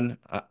that one.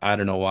 I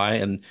don't know why,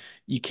 and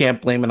you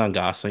can't blame it on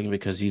Gosling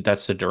because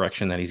that's the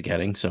direction that he's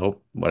getting.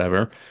 So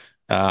whatever.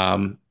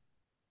 Um,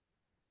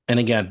 and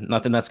again,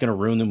 nothing that's going to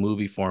ruin the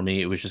movie for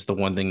me. It was just the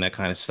one thing that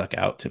kind of stuck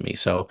out to me.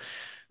 So,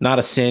 not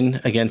a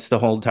sin against the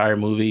whole entire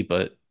movie,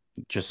 but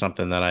just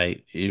something that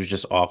it was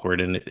just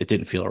awkward and it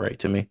didn't feel right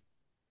to me.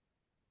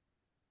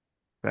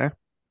 Okay.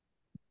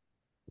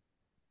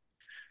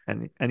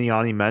 Any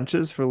honorable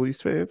mentions for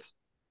least faves?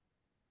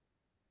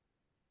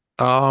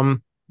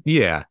 Um,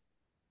 yeah,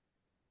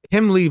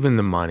 him leaving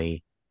the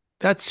money.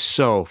 That's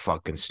so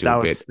fucking That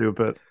was stupid.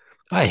 stupid.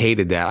 I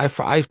hated that.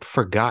 I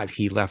forgot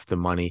he left the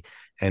money,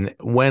 and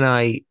when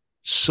I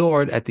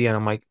saw it at the end,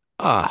 I'm like,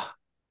 ah,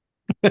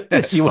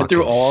 this You went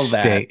through fucking all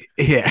that. stink.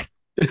 Yeah,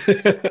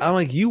 I'm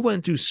like, you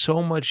went through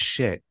so much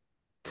shit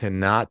to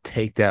not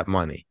take that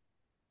money.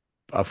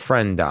 A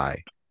friend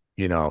died,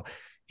 you know,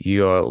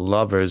 your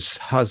lover's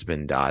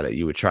husband died that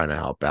you were trying to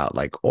help out.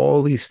 Like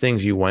all these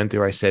things you went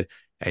through, I said,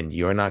 and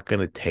you're not going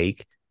to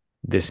take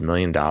this $1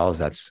 million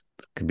that's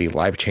could be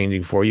life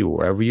changing for you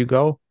wherever you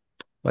go.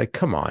 Like,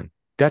 come on.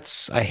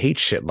 I hate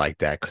shit like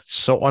that because it's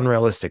so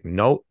unrealistic.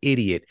 No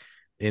idiot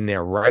in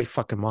their right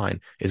fucking mind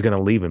is going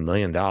to leave $1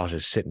 million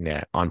just sitting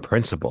there on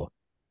principle.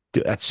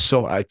 Dude,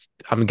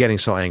 I'm getting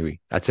so angry.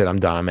 That's it. I'm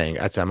done. I'm angry.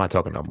 That's it. I'm not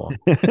talking no more.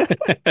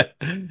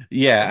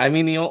 Yeah, I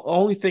mean, the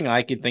only thing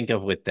I could think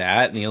of with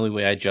that, and the only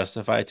way I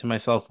justify it to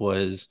myself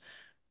was,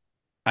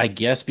 I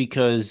guess,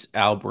 because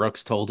Al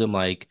Brooks told him,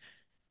 like,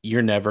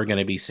 you're never going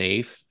to be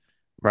safe.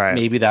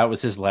 Right. Maybe that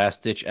was his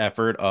last ditch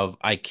effort of,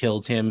 I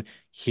killed him.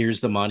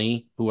 Here's the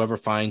money. Whoever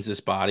finds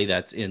this body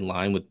that's in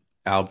line with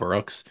Al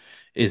Brooks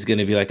is going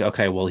to be like,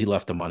 okay, well, he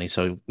left the money.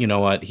 So you know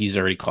what? He's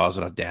already caused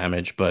enough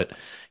damage. But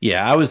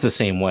yeah, I was the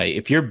same way.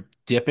 If you're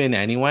dipping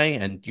anyway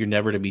and you're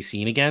never to be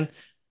seen again,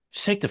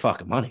 just take the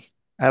fucking money.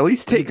 At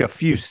least What are you take a doing?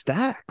 few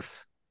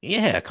stacks.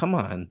 Yeah, come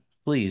on,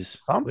 please.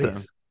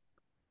 Something. Please.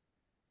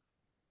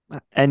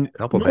 And A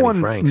couple Benny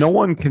no Franks.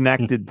 one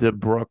connected to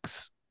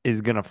Brooks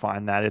is gonna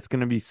find that. It's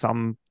gonna be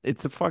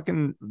it's a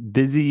fucking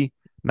busy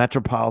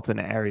metropolitan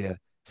area.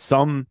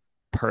 Some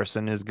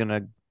person is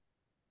gonna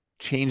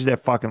change their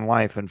fucking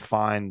life and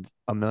find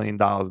 $1 million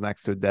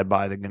next to a dead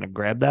body. They're gonna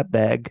grab that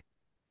bag,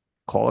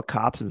 call the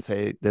cops and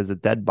say there's a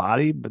dead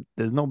body, but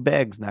there's no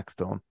bags next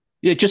to him.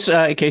 Yeah, just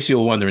in case you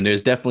were wondering,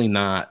 there's definitely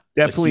not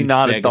a Definitely huge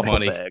not a bag of duffel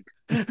money bag.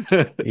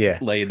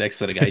 Yeah. laying next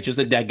to the guy. It's just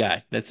a dead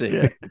guy. That's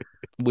Yeah. it.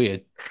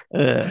 Weird.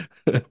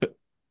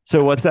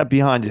 So what's that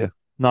behind you?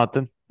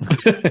 Nothing.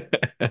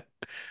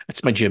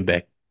 That's my gym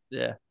bag.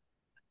 Yeah.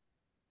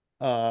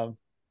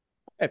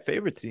 My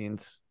favorite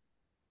scenes.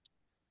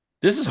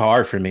 This is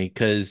hard for me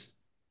because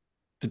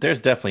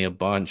there's definitely a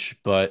bunch,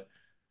 but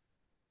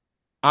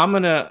I'm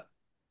gonna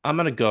I'm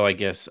gonna go, I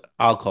guess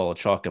I'll call it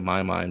chalk in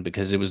my mind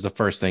because it was the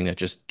first thing that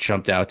just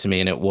jumped out to me,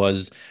 and it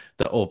was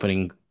the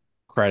opening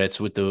credits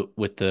with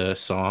the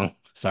song.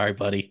 Sorry,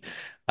 buddy.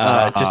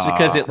 Just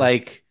because Uh,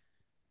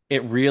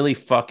 it really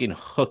fucking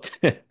hooked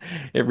it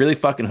really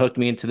fucking hooked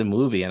me into the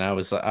movie, and I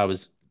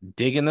was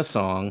digging the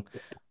song.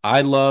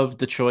 I loved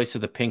the choice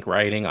of the pink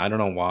writing. I don't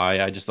know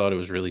why. I just thought it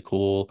was really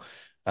cool.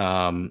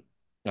 Um,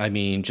 I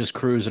mean, just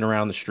cruising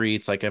around the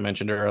streets, like I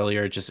mentioned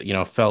earlier, just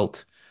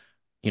felt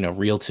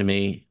real to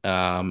me.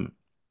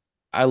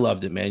 I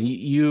loved it, man.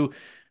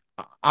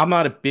 I'm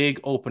not a big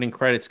opening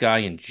credits guy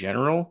in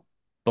general,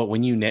 but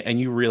when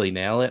you really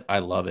nail it, I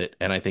love it,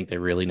 and I think they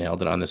really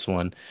nailed it on this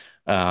one.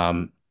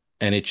 Um,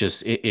 and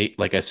it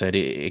like I said,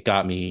 it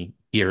got me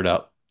geared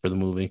up for the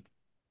movie.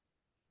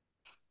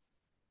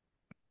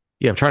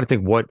 Yeah, I'm trying to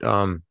think what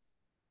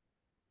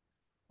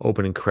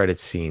opening credit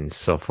scenes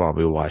so far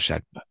we watched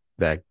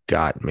that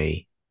got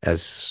me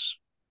as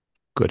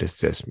good as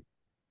this.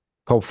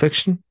 Pulp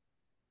Fiction,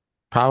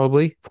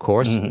 probably, of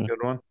course. Mhm.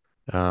 good one.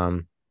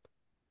 Um,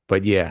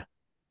 but yeah,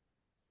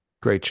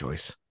 great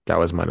choice. That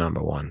was my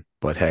number one.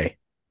 But hey,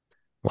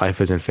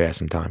 life isn't fair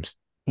sometimes.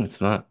 It's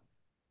not.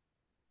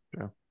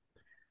 Yeah.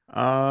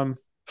 Um,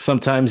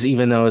 Sometimes,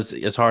 even though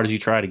as hard as you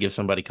try to give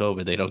somebody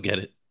COVID, they don't get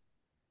it.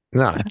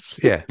 No,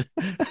 yeah.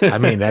 I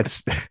mean,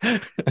 that's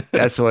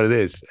what it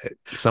is.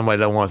 Somebody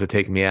that wants to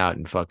take me out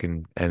and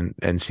fucking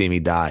and see me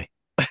die.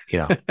 You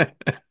know,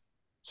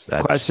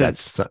 so question,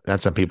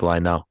 that's some people I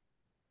know.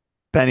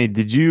 Benny,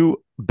 did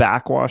you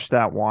backwash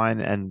that wine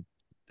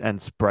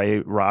and spray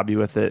Robbie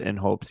with it in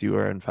hopes you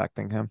were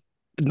infecting him?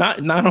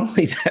 Not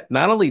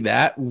only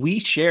that, we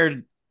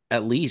shared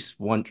at least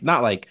one,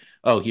 not like,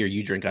 oh, here,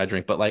 you drink, I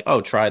drink, but like,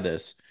 oh, try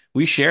this.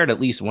 we shared at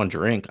least one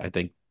drink, I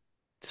think.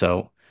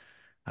 So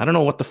I don't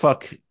know what the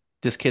fuck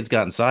this kid's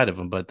got inside of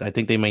him, but I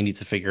think they may need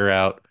to figure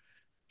out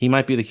he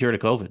might be the cure to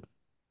COVID.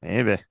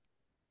 Maybe.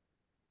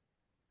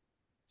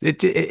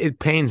 It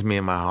pains me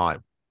in my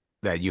heart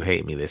that you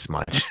hate me this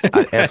much.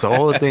 After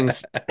all the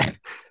things,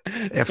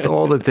 after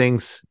all the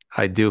things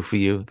I do for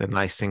you, the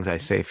nice things I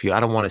say for you, I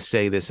don't want to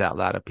say this out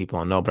loud that people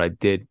don't know, but I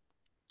did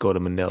go to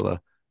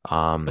Manila,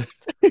 on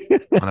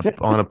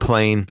a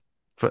plane.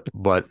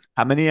 But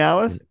how many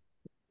hours?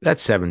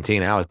 that's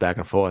 17 hours back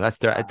and forth. That's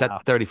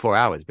Wow. 34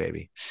 hours,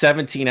 baby.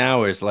 17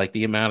 hours, like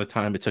the amount of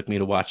time it took me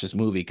to watch this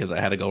movie because I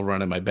had to go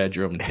run in my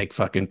bedroom and take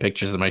fucking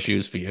pictures of my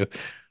shoes for you.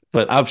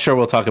 But I'm sure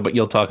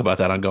you'll talk about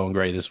that on Going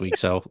Gray this week.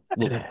 So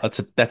that's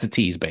a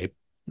tease, babe.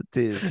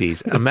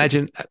 Tease.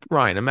 Imagine,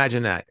 Ryan,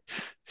 imagine that.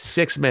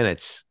 6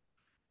 minutes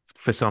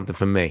for something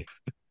for me.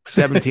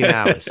 17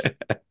 hours.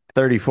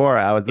 34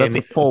 hours. That's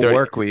a full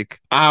work week.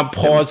 I'm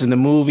pausing the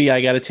movie.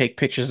 I got to take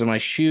pictures of my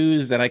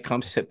shoes. Then I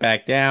come sit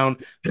back down.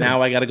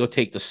 Now I got to go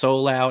take the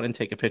sole out and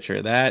take a picture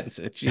of that.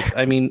 It's just,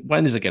 I mean,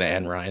 when is it going to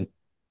end, Ryan?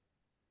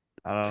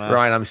 I don't know.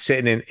 Ryan, I'm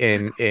sitting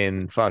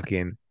in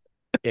fucking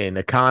in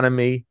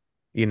economy.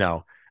 You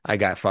know, I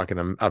got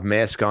fucking a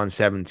mask on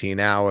 17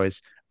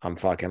 hours. I'm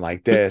fucking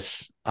like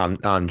this.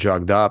 I'm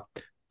drugged up.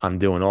 I'm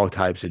doing all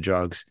types of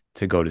drugs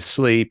to go to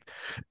sleep.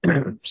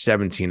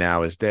 17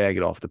 hours there. I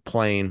get off the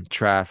plane,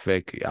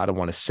 traffic. I don't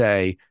want to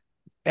say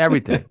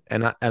everything.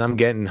 And I'm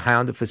getting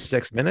hounded for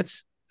 6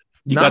 minutes.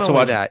 You got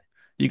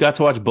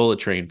to watch Bullet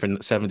Train for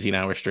 17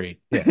 hours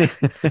straight. Yeah.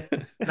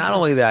 Not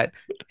only that,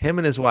 him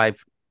and his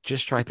wife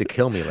just tried to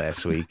kill me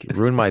last week,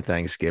 ruin my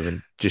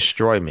Thanksgiving,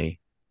 destroy me.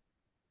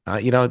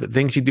 The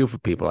things you do for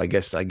people. I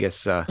guess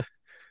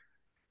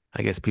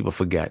people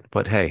forget.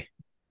 But hey,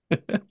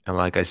 and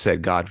like I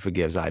said, God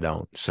forgives. I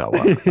don't. So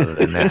other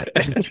than that,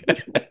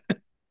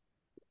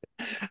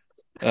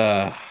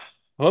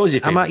 what was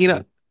your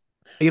favorite?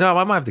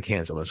 I might have to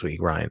cancel this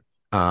week, Ryan.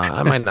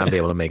 I might not be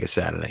able to make it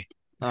Saturday.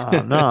 Oh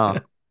no.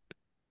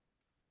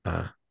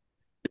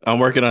 I'm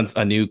working on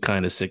a new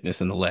kind of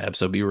sickness in the lab,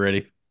 so be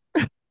ready.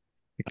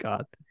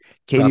 God,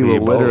 Katie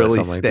will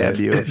literally stab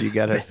you if you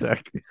get her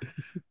sick.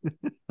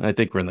 I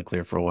think we're in the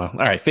clear for a while. All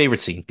right, favorite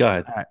scene. Go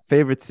ahead. All right,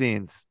 favorite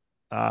scenes.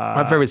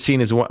 My favorite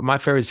scene is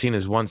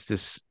once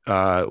this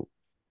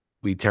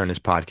we turn this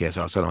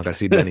podcast off, so I don't got to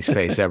see Benny's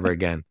face ever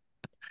again.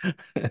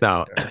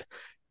 No,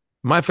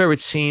 my favorite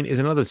scene is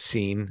another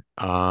scene.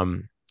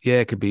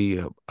 It could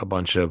be a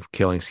bunch of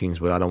killing scenes,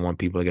 but I don't want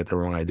people to get the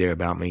wrong idea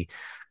about me.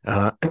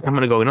 I'm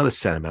gonna go another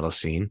sentimental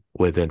scene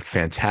with a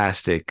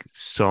fantastic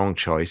song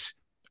choice.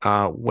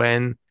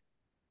 When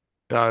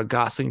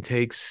Gosling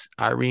takes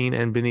Irene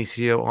and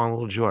Benicio on a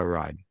little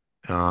joyride.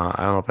 I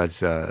don't know if that's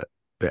the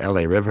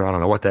LA River. I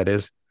don't know what that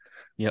is.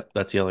 Yep,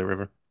 that's the LA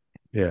River.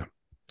 Yeah.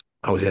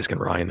 I was asking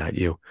Ryan, not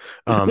you.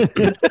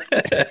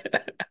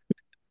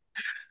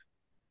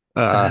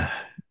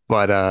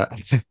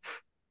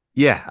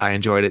 Yeah, I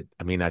enjoyed it.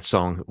 I mean, that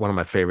song, one of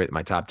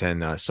my top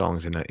 10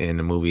 songs in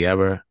the movie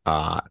ever.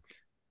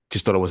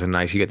 Just thought it was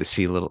you get to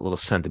see a little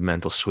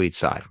sentimental, sweet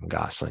side from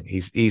Gosling.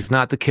 He's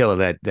not the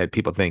killer that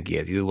people think he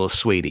is. He's a little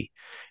sweetie,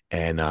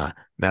 and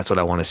that's what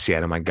I want to see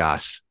out of my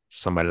Goss.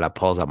 Somebody that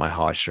pulls out my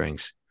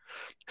heartstrings.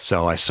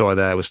 So I saw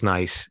that. It was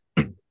nice.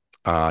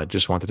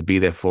 Just wanted to be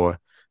there for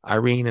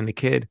Irene and the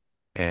kid,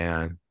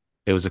 and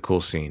it was a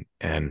cool scene.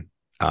 And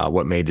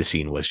what made the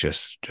scene was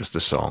just the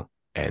song,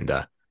 and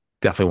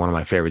definitely one of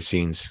my favorite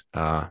scenes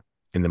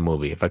in the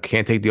movie. If I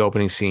can't take the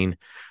opening scene,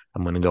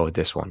 I'm going to go with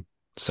this one.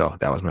 So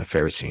that was my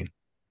favorite scene.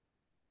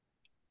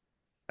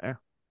 Yeah,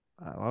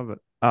 I love it.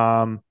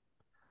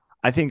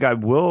 I think I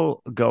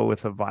will go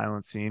with a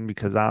violent scene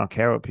because I don't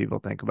care what people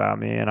think about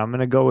me, and I'm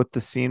gonna go with the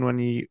scene when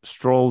he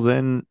strolls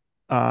in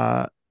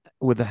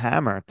with a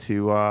hammer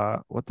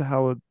to what the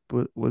hell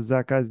was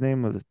that guy's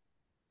name? Was it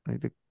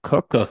like the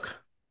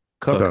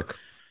Cook,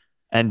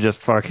 and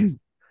just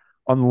fucking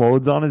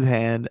unloads on his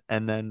hand,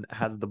 and then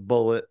has the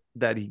bullet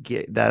that he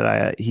gave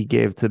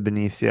to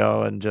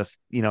Benicio, and just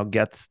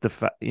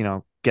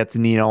gets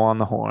Nino on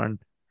the horn.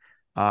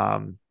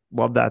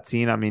 Love that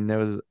scene. I mean, there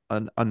was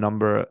a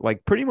number,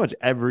 like pretty much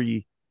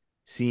every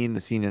scene, the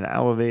scene in the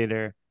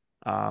elevator,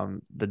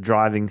 the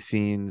driving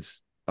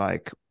scenes,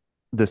 like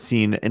the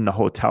scene in the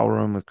hotel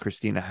room with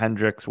Christina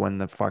Hendricks when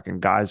the fucking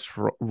guys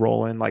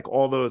roll in, like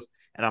all those.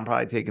 And I'm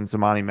probably taking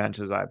some honorable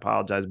mentions. I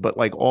apologize, but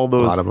like all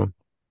those, a lot of them.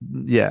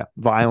 Yeah,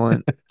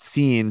 violent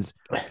scenes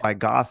by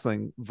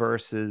Gosling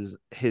versus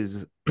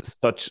his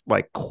such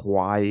like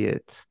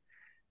quiet,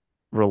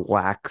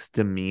 relaxed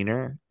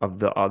demeanor of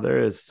the other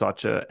is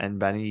such a, and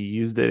Benny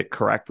used it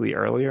correctly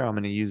earlier. I'm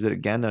going to use it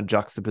again. A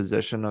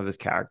juxtaposition of his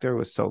character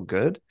was so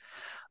good.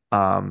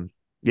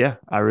 Yeah,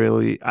 I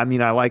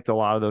liked a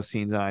lot of those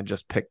scenes, and I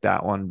just picked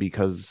that one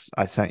because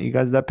I sent you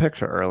guys that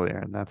picture earlier,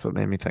 and that's what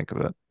made me think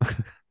of it.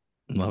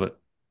 Love it.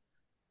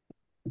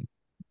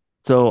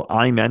 So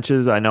I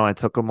mentions, I know I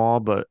took them all,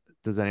 but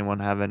does anyone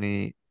have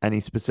any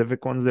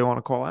specific ones they want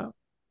to call out?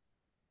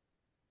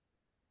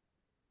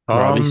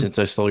 Robbie, since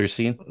I stole your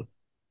scene,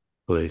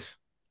 please.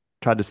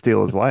 Tried to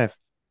steal his life.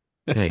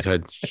 Yeah, you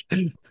could.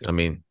 I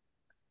mean,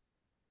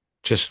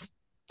 just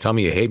tell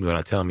me you hate me when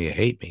I tell me you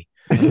hate me.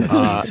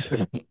 Uh,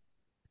 Jeez.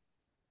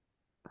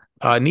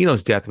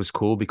 Nino's death was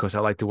cool because I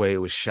like the way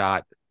it was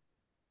shot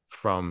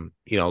from,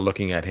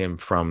 looking at him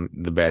from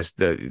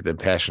the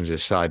passenger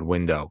side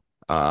window.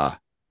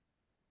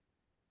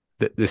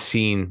 The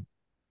scene,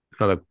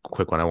 another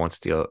quick one. I won't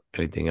steal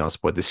anything else,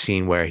 but the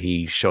scene where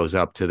he shows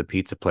up to the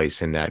pizza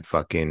place in that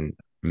fucking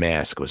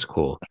mask was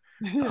cool.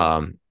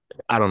 Um,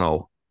 I don't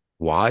know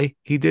why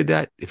he did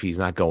that if he's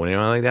not going in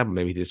like that, but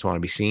maybe he just want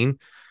to be seen.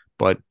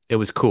 But it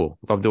was cool.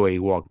 Loved the way he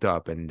walked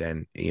up, and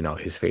then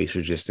his face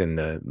was just in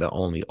the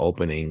only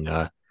opening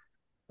of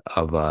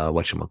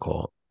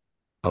whatchamacallit,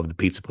 of the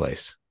pizza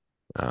place.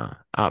 Uh,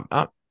 I'm,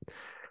 I'm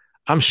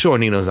I'm sure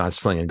Nino's not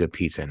slinging good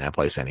pizza in that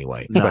place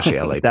anyway, No, especially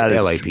LA that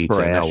is LA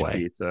pizza. No trash way.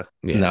 pizza.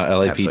 Yeah, No,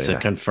 LA absolutely pizza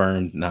not.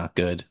 confirmed, not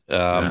good.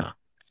 No.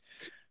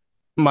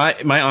 My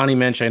Ani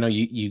mention, I know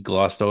you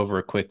glossed over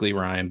it quickly,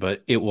 Ryan,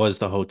 but it was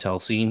the hotel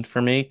scene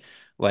for me.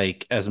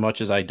 Like, as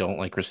much as I don't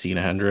like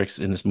Christina Hendricks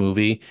in this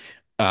movie,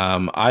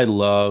 I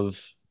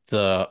love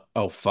the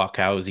oh fuck,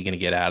 how is he gonna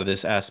get out of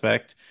this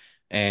aspect?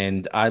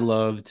 And I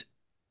loved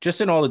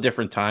just in all the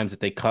different times that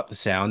they cut the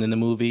sound in the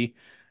movie,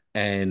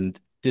 and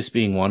this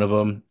being one of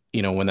them,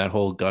 when that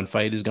whole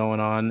gunfight is going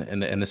on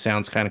and the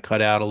sound's kind of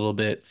cut out a little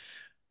bit.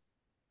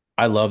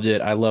 I loved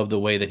it. I love the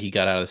way that he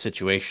got out of the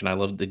situation. I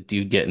loved the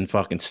dude getting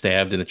fucking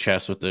stabbed in the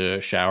chest with the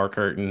shower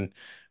curtain,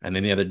 and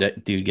then the other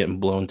dude getting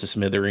blown to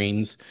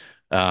smithereens.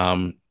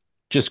 Um,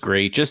 just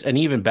great. Just and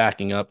even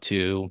backing up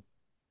to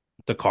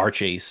the car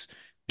chase,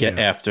 get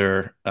Yeah.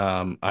 after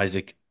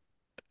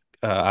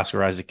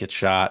Oscar Isaac gets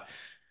shot.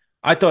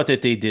 I thought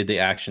that they did the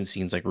action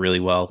scenes like really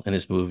well in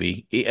this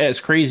movie.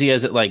 As crazy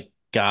as it like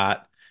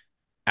got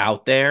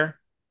out there,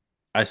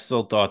 I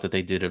still thought that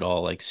they did it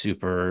all like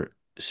super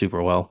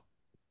super well.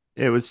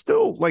 It was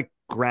still like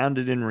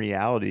grounded in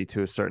reality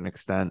to a certain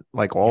extent,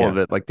 like all Yeah. of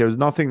it. Like there was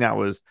nothing that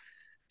was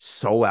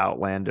so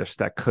outlandish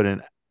that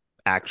couldn't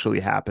actually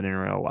happen in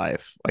real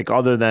life. Like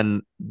other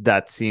than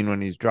that scene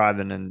when he's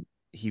driving and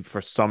he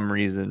for some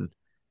reason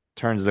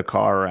turns the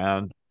car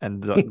around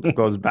and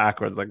goes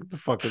backwards. Like what the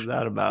fuck is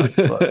that about?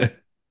 But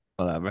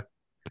whatever.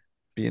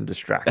 Being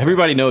distracting.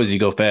 Everybody knows you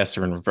go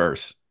faster in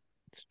reverse.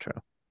 It's true.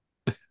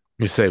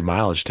 You save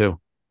mileage too.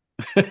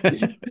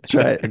 That's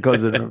right. It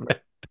goes in.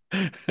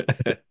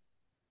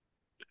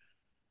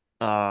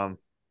 Um,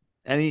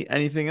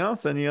 anything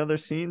else? Any other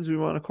scenes we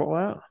want to call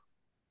out?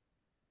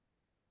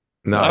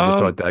 No, I just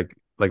thought Um, that,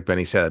 like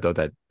Benny said, I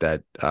thought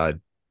that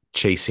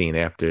chase scene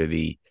after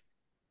the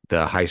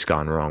heist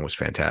gone wrong was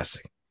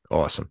fantastic.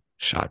 Awesome.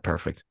 Shot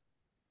perfect.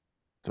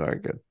 It's very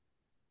good.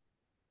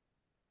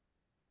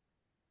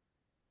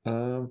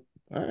 All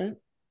right.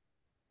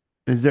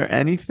 Is there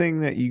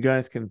anything that you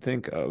guys can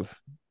think of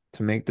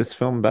to make this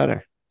film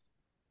better?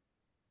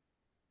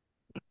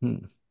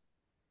 hmm.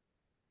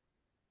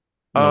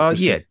 no Yeah.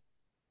 Christine,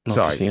 no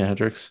Sorry. Christina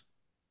Hendricks.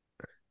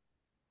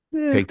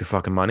 Yeah, Take the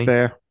fucking money.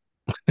 fair.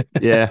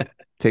 Yeah,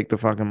 take the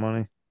fucking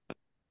money.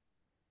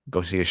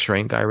 Go see a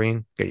shrink,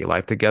 Irene. Get your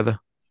life together.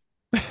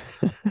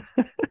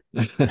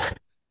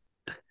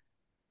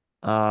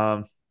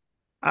 Um,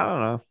 I don't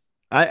know.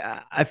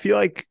 I feel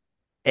like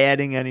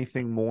adding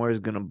anything more is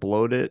gonna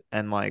bloat it,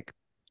 and like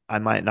I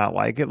might not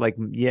like it. Like,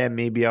 yeah,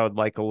 maybe I would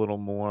like a little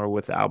more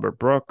with Albert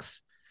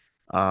Brooks,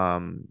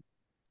 um,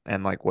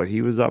 and like what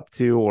he was up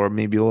to, or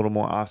maybe a little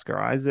more Oscar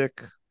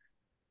Isaac.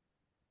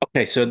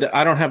 Okay, so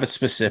I don't have a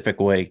specific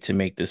way to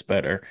make this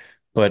better,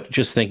 but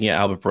just thinking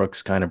Albert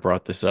Brooks kind of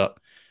brought this up.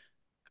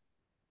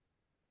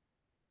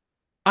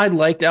 I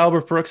liked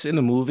Albert Brooks in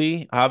the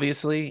movie,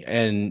 obviously,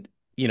 and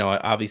I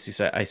obviously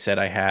said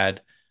I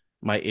had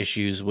my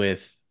issues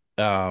with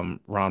Ron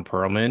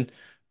Perlman,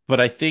 but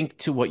I think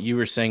to what you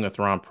were saying with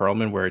Ron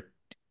Perlman, where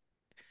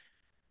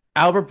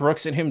Albert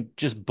Brooks and him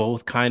just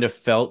both kind of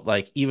felt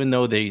like even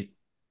though they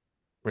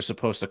were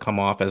supposed to come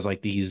off as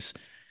like these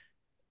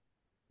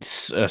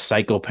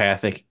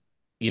psychopathic,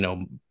 you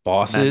know,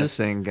 bosses,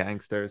 Menacing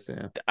gangsters,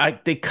 yeah.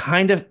 they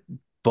kind of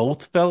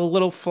both fell a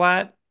little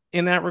flat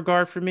in that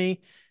regard for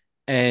me.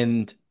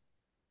 And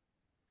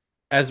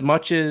as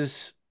much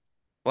as,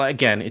 well,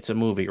 again, it's a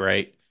movie,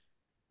 right?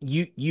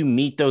 You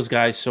meet those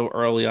guys so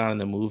early on in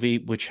the movie,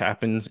 which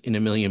happens in a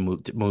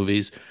million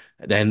movies,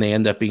 then they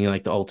end up being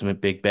like the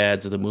ultimate big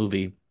bads of the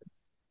movie.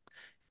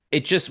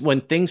 It just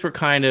when things were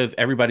kind of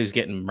everybody's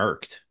getting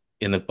murked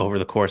in the over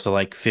the course of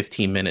like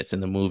 15 minutes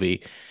in the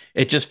movie,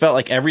 it just felt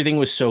like everything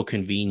was so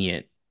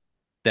convenient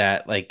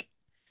that like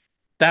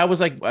that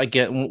was like I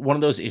get one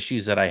of those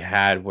issues that I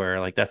had where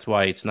like that's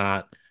why it's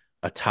not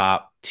a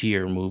top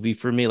tier movie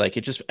for me. Like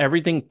it just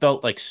everything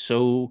felt like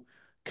so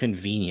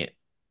convenient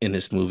in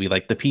this movie.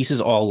 Like the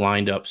pieces all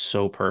lined up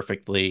so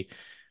perfectly.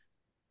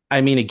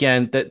 I mean,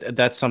 again,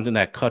 that's something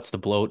that cuts the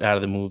bloat out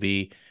of the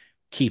movie,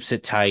 keeps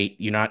it tight.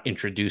 You're not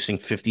introducing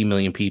 50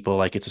 million people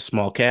like it's a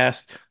small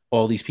cast.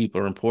 All these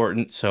people are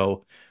important.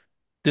 So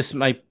this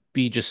might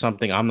be just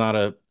something I'm not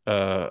a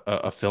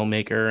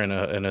filmmaker and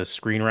a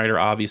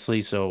screenwriter,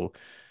 obviously. So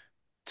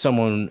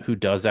someone who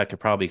does that could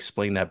probably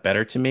explain that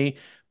better to me.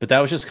 But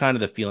that was just kind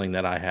of the feeling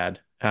that I had.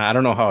 I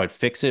don't know how I'd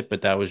fix it,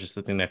 but that was just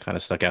the thing that kind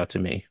of stuck out to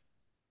me.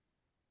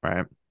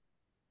 Right.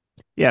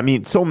 Yeah, I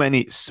mean, so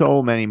many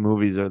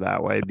movies are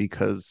that way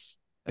because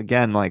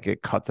again, like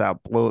it cuts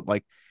out bloat.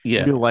 Like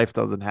Yeah. real life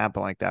doesn't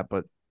happen like that,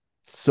 but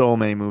so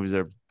many movies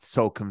are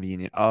so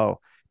convenient. Oh,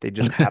 they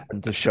just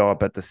happen to show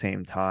up at the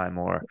same time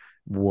or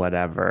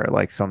whatever,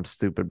 like some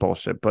stupid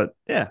bullshit. But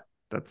yeah,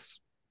 that's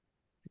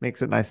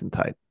makes it nice and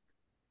tight.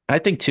 I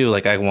think too,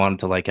 like I wanted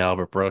to like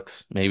Albert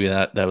Brooks. Maybe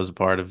that was a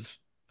part of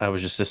I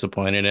was just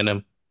disappointed in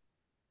him.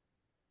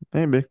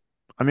 Maybe.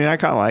 I mean, I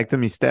kind of liked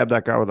him. He stabbed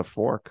that guy with a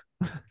fork.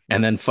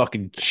 And then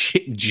fucking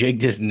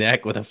jigged his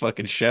neck with a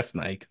fucking chef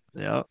knife.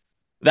 Yeah.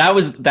 That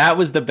was the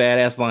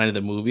badass line of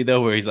the movie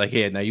though, where he's like,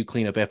 "Hey, now you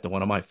clean up after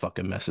one of my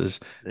fucking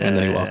messes," and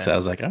then he walks out. I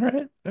was like, all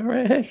right,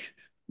 hey."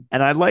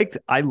 And I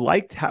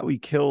liked how he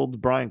killed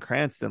Bryan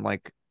Cranston.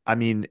 Like, I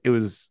mean, it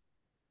was,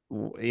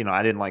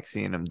 I didn't like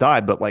seeing him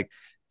die, but like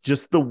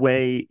just the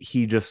way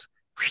he just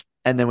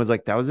and then was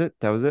like, that was it,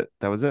 that was it,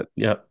 that was it.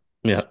 Yep,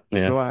 Just yep,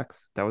 yeah.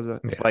 relax. That was it.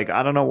 Yeah. Like,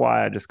 I don't know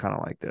why, I just kind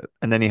of liked it.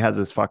 And then he has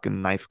his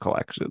fucking knife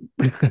collection.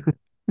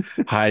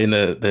 Hiding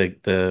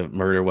the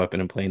murder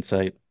weapon in plain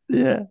sight.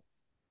 Yeah.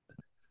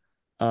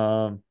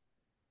 All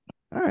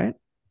right.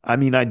 I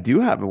mean, I do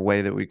have a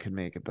way that we could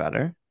make it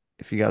better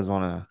if you guys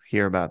want to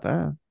hear about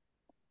that.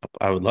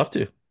 I would love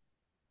to.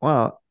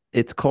 Well,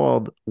 it's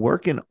called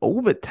Working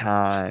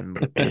Overtime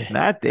with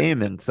Matt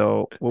Damon.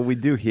 So what we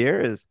do here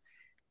is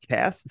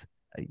cast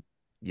a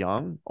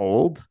young,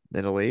 old,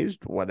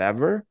 middle-aged,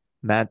 whatever,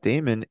 Matt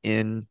Damon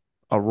in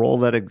a role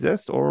that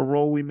exists or a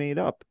role we made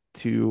up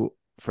to,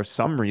 for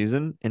some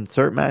reason,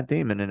 insert Matt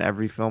Damon in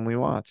every film we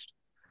watched.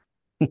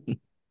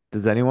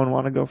 Does anyone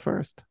want to go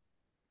first?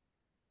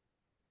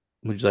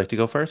 Would you like to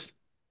go first?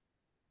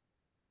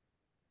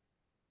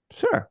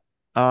 Sure.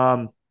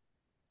 I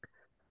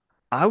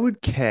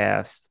would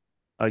cast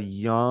a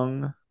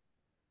young,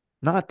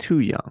 not too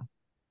young,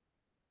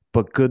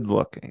 but good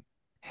looking,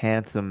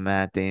 handsome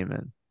Matt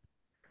Damon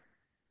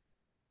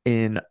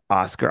in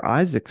Oscar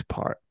Isaac's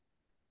part.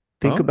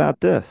 Think Oh, about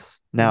this.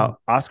 Now,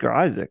 Oscar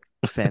Isaac,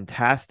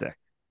 fantastic,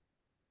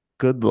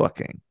 good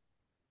looking,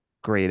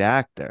 great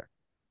actor.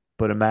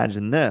 But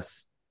imagine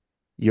this: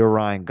 you're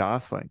Ryan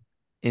Gosling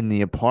in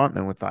the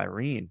apartment with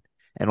Irene,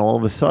 and all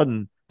of a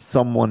sudden,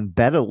 someone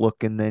better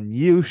looking than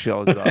you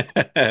shows up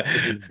with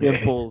his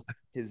dimples,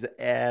 his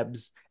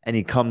abs, and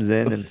he comes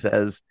in and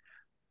says,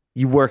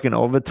 "You working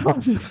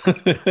overtime?"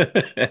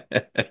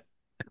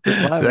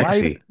 Why?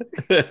 Sexy.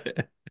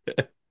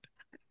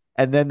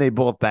 And then they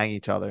both bang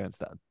each other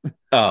instead.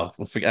 Oh,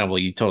 well,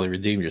 you totally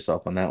redeemed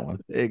yourself on that one.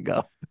 There you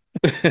go.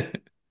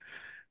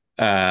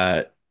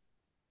 uh,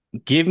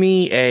 give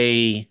me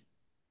a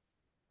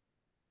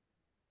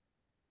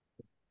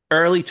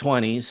early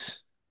 20s,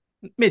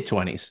 mid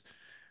 20s,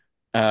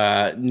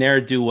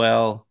 ne'er do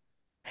well,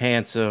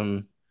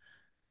 handsome,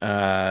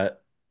 uh,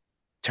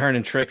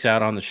 turning tricks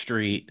out on the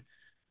street,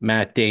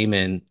 Matt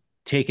Damon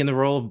taking the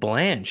role of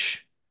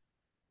Blanche.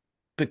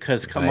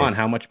 Because come on,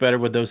 how Nice. much better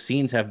would those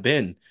scenes have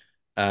been?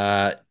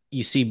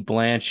 You see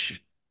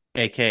Blanche,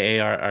 aka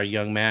our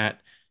young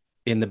Matt,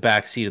 in the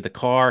back seat of the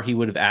car. He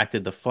would have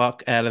acted the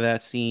fuck out of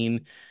that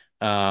scene.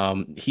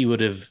 He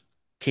would have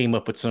came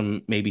up with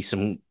maybe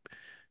some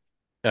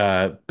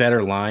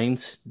better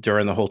lines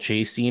during the whole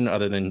chase scene,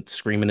 other than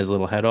screaming his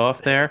little head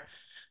off there.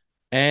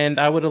 And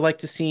I would have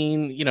liked to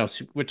seen,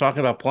 we're talking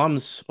about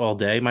plums all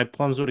day. My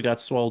plums would have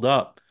got swelled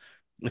up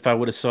if I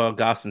would have saw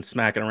Gosling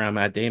smacking around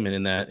Matt Damon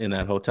in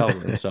that hotel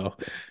room. So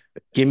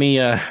give me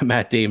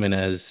Matt Damon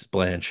as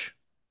Blanche.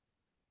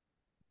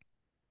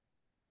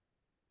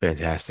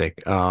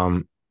 Fantastic.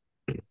 Give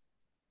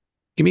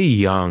me a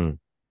young,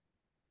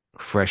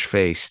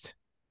 fresh-faced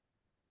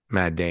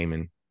Matt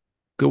Damon.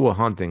 Good Will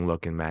Hunting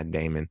looking Matt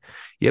Damon.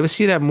 You ever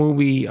see that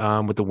movie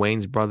with the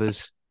Wayans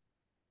brothers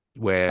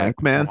where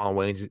Tank Man.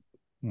 Marlon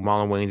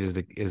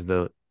Wayans is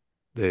the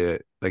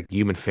like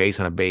human face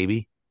on a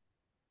baby?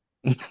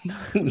 They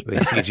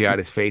CGI'd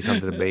his face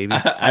onto the baby.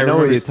 All I know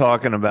what remember you're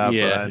talking about, but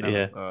yeah, I never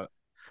yeah. saw it.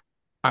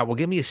 right, well,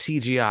 give me a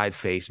CGI'd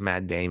face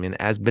Matt Damon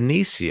as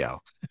Benicio.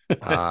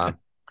 Uh,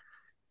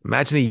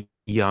 Imagine a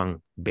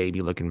young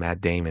baby looking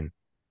Matt Damon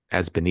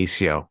as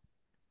Benicio.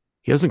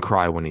 He doesn't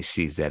cry when he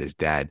sees that his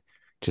dad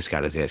just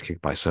got his ass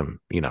kicked by some,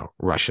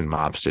 Russian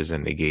mobsters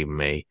and they gave him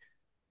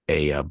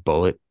a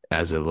bullet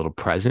as a little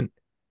present.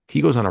 He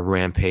goes on a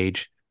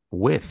rampage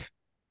with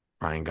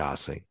Ryan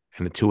Gosling,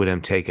 and the two of them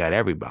take out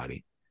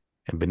everybody.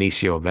 And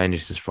Benicio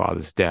avenges his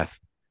father's death.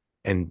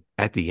 And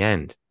at the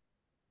end,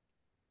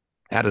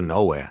 out of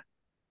nowhere,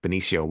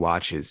 Benicio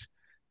watches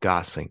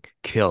Gosling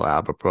kill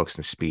Albert Brooks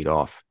and speed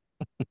off.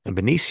 And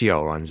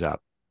Benicio runs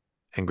up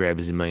and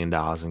grabs $1 million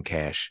in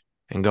cash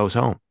and goes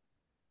home.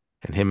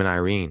 And him and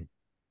Irene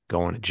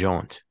go on a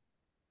jaunt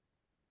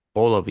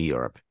all over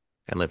Europe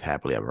and live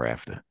happily ever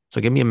after.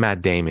 So give me a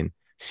Matt Damon,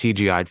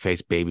 CGI'd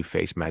face, baby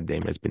face Matt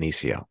Damon as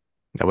Benicio.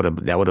 That would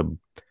have,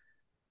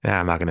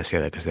 I'm not going to say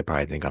that because they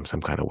probably think I'm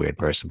some kind of weird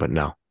person, but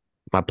no,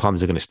 my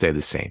plums are going to stay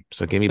the same.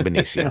 So give me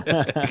Benicio.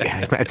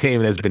 Matt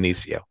Damon as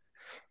Benicio.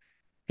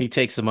 He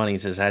takes the money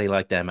and says, "How do you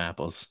like them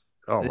apples?"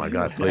 Oh my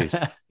God, please.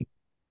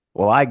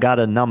 Well, I got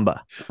a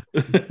number.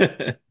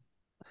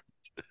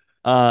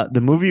 The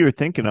movie you're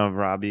thinking of,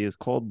 Robbie, is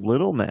called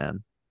Little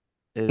Man.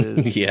 It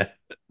is Yeah.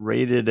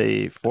 rated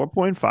a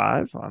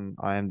 4.5 on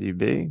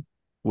IMDb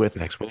with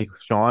Next week.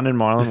 Sean and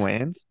Marlon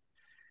Wayans.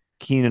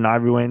 Keenan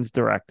Ivory Wayans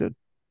directed.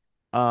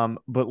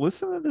 But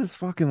listen to this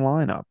fucking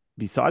lineup.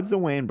 Besides the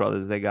Wayne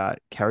brothers, they got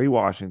Kerry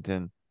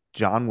Washington,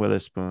 John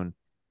Witherspoon,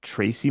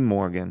 Tracy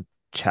Morgan,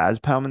 Chaz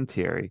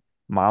Palminteri,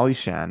 Molly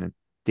Shannon,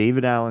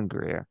 David Allen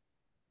Greer,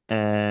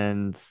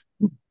 and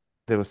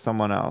there was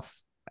someone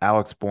else,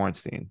 Alex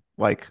Bornstein.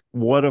 Like,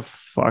 what a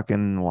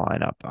fucking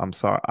lineup. I'm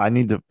sorry. I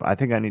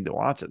think I need to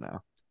watch it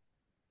now.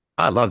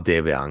 I love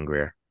David Allen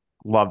Greer.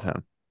 Love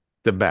him.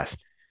 The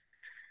best.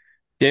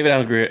 David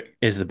Allen Greer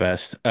is the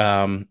best.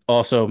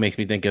 Also makes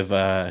me think of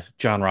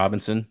John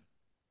Robinson.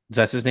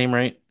 That's his name,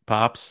 right?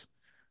 Pops.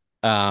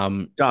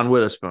 John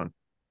Witherspoon.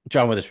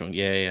 John Witherspoon.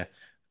 Yeah, yeah,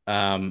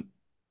 yeah.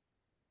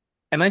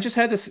 And I just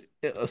had this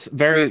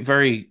very,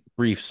 very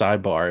brief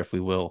sidebar, if we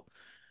will.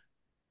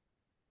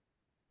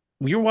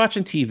 We were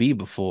watching TV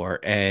before,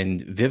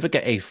 and Vivica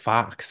A.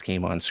 Fox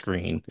came on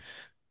screen.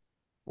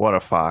 What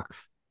a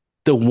fox.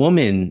 The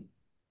woman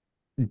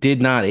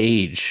did not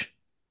age.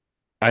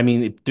 I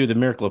mean, through the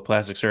miracle of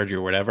plastic surgery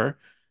or whatever.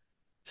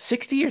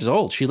 60 years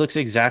old. She looks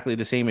exactly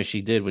the same as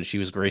she did when she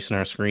was gracing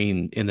our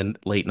screen in the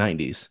late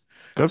 90s.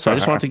 Good So for I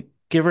just her. want to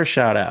give her a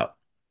shout out.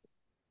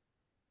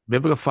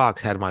 Vivica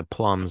Fox had my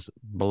plums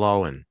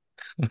blowing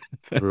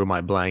through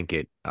my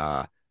blanket.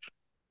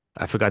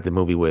 I forgot the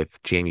movie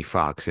with Jamie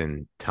Foxx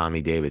and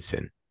Tommy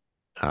Davidson.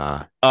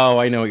 Oh,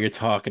 I know what you're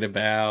talking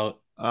about.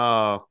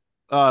 Oh,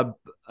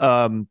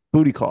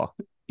 Booty Call.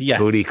 Yes.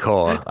 Booty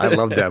Call. I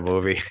love that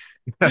movie.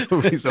 That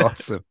movie's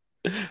awesome.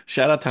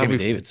 Shout out Tommy Jamie-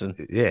 Davidson.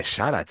 Yeah,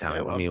 shout out Tommy. I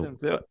I loved mean, him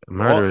too.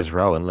 Murderers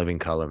Row and Living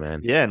Color,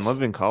 man. Yeah, and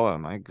Living Color.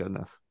 My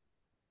goodness.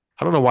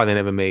 I don't know why they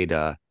never made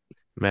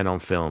Men on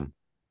Film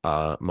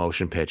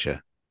motion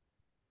picture.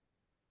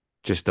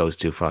 Just those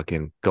two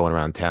fucking going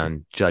around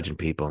town judging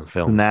people in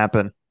films.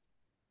 Napping.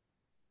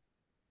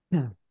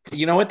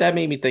 You know what that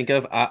made me think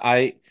of? All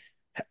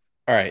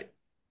right.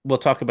 We'll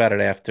talk about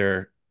it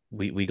after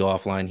we go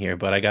offline here,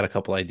 but I got a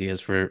couple ideas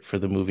for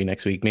the movie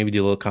next week. Maybe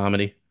do a little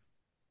comedy.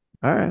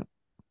 All right.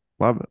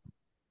 Love it.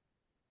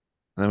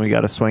 And then we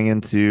got to swing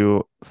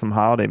into some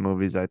holiday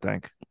movies, I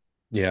think.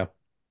 Yeah.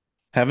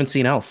 Haven't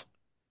seen Elf.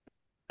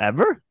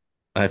 Ever?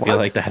 I feel What?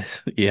 like that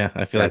is, yeah,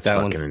 I feel That's like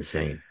that fucking one,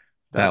 insane.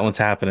 that one's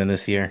happening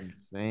this year.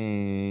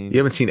 Insane. You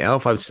haven't seen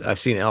Elf? I've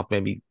seen Elf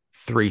maybe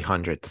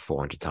 300 to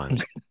 400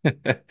 times.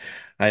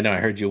 I know. I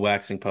heard you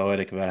waxing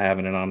poetic about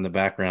having it on in the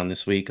background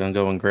this week on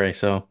Going Gray.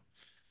 So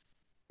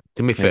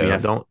Do me a Maybe favor.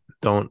 have-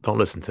 Don't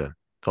listen to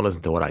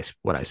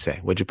what I say.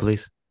 Would you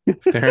please?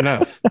 fair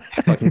enough.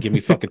 Fucking give me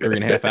fucking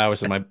 3.5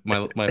 hours of my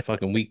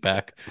fucking week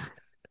back.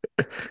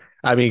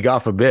 I mean, God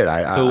forbid.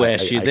 Who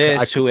asked you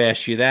this? I- Who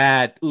asked you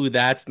that? Ooh,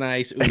 that's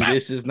nice. Ooh,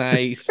 this is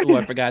nice. Ooh,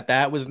 I forgot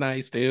that was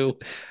nice too.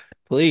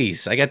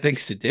 Please, I got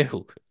things to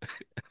do.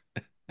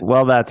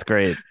 Well, that's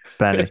great,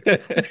 Benny.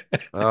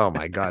 Oh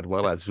my God.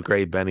 Well, that's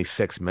great. Benny,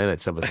 6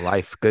 minutes of his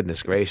life.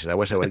 Goodness gracious. I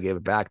wish I would have gave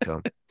it back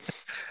to him.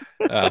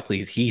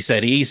 Please. He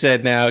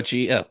said now.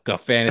 Gee,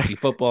 got fantasy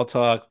football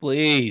talk.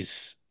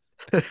 Please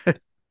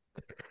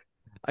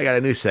I got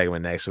a new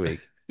segment next week.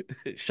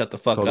 shut the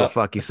fuck Go up.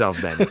 fuck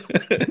yourself, Benny.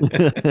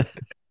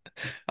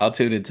 I'll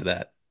tune into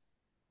that.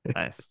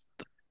 Nice.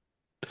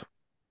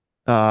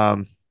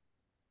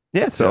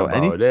 Yeah, so Joe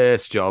Burrow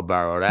this, Joe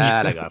Burrow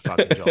that. I got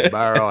fucking Joe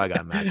Burrow. I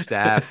got Matt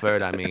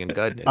Stafford. I mean,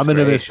 goodness I'm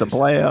gonna miss the gracious.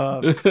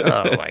 playoffs.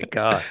 Oh my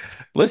God.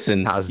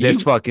 Listen, How's you-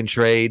 this fucking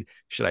trade?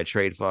 Should I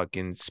trade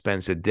fucking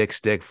Spencer Dick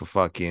Stick for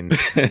fucking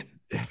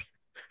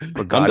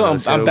for God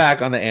knows I'm who?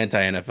 back on the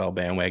anti-NFL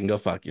bandwagon. Go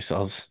fuck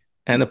yourselves.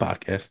 And the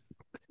podcast.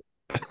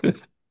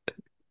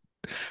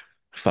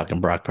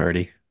 Fucking Brock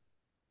Purdy.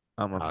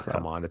 I'm Oh, upset.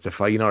 come on. It's a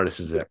fun. You know, this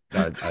is a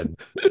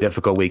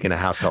difficult week in a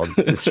household,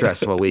 a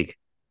stressful week.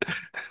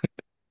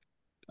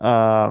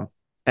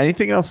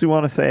 Anything else we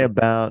want to say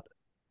about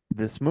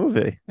this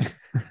movie?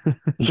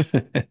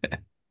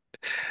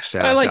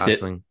 Shout I out liked it.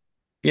 Gosling.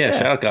 Yeah, Yeah.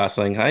 shout out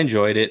Gosling. I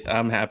enjoyed it.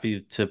 I'm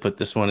happy to put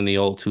this one in the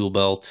old tool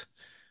belt.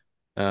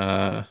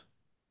 Had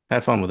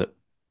fun with it.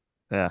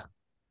 Yeah,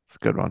 it's a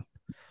good one.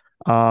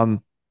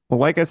 Well,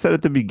 like I said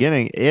at the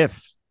beginning,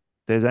 if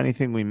there's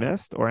anything we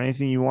missed or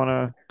anything you want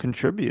to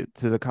contribute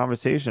to the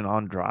conversation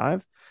on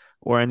Drive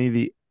or any of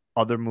the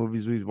other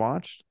movies we've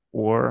watched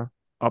or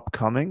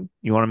upcoming,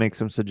 you want to make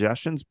some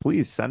suggestions,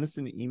 please send us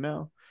an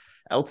email,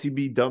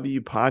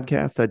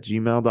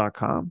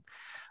 ltbwpodcast@gmail.com.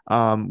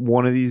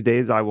 One of these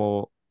days I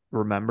will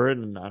remember it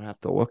and not have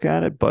to look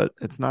at it, but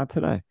it's not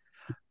today.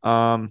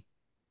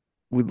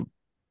 We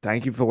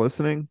thank you for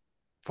listening.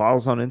 Follow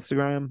us on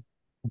Instagram,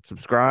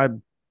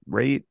 subscribe,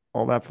 rate,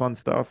 all that fun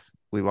stuff.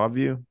 We love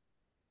you.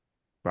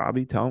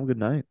 Robbie, tell him good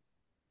night.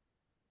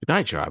 Good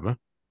night, driver.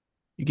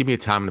 You give me a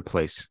time and a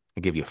place.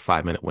 I give you a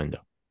 5-minute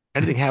window.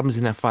 Anything happens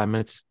in that 5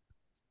 minutes,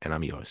 and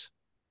I'm yours.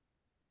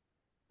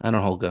 I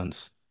don't hold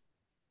guns.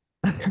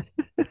 How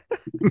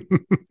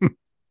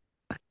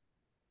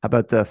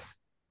about this?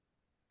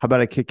 How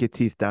about I kick your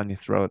teeth down your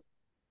throat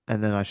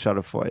and then I shut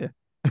it for you?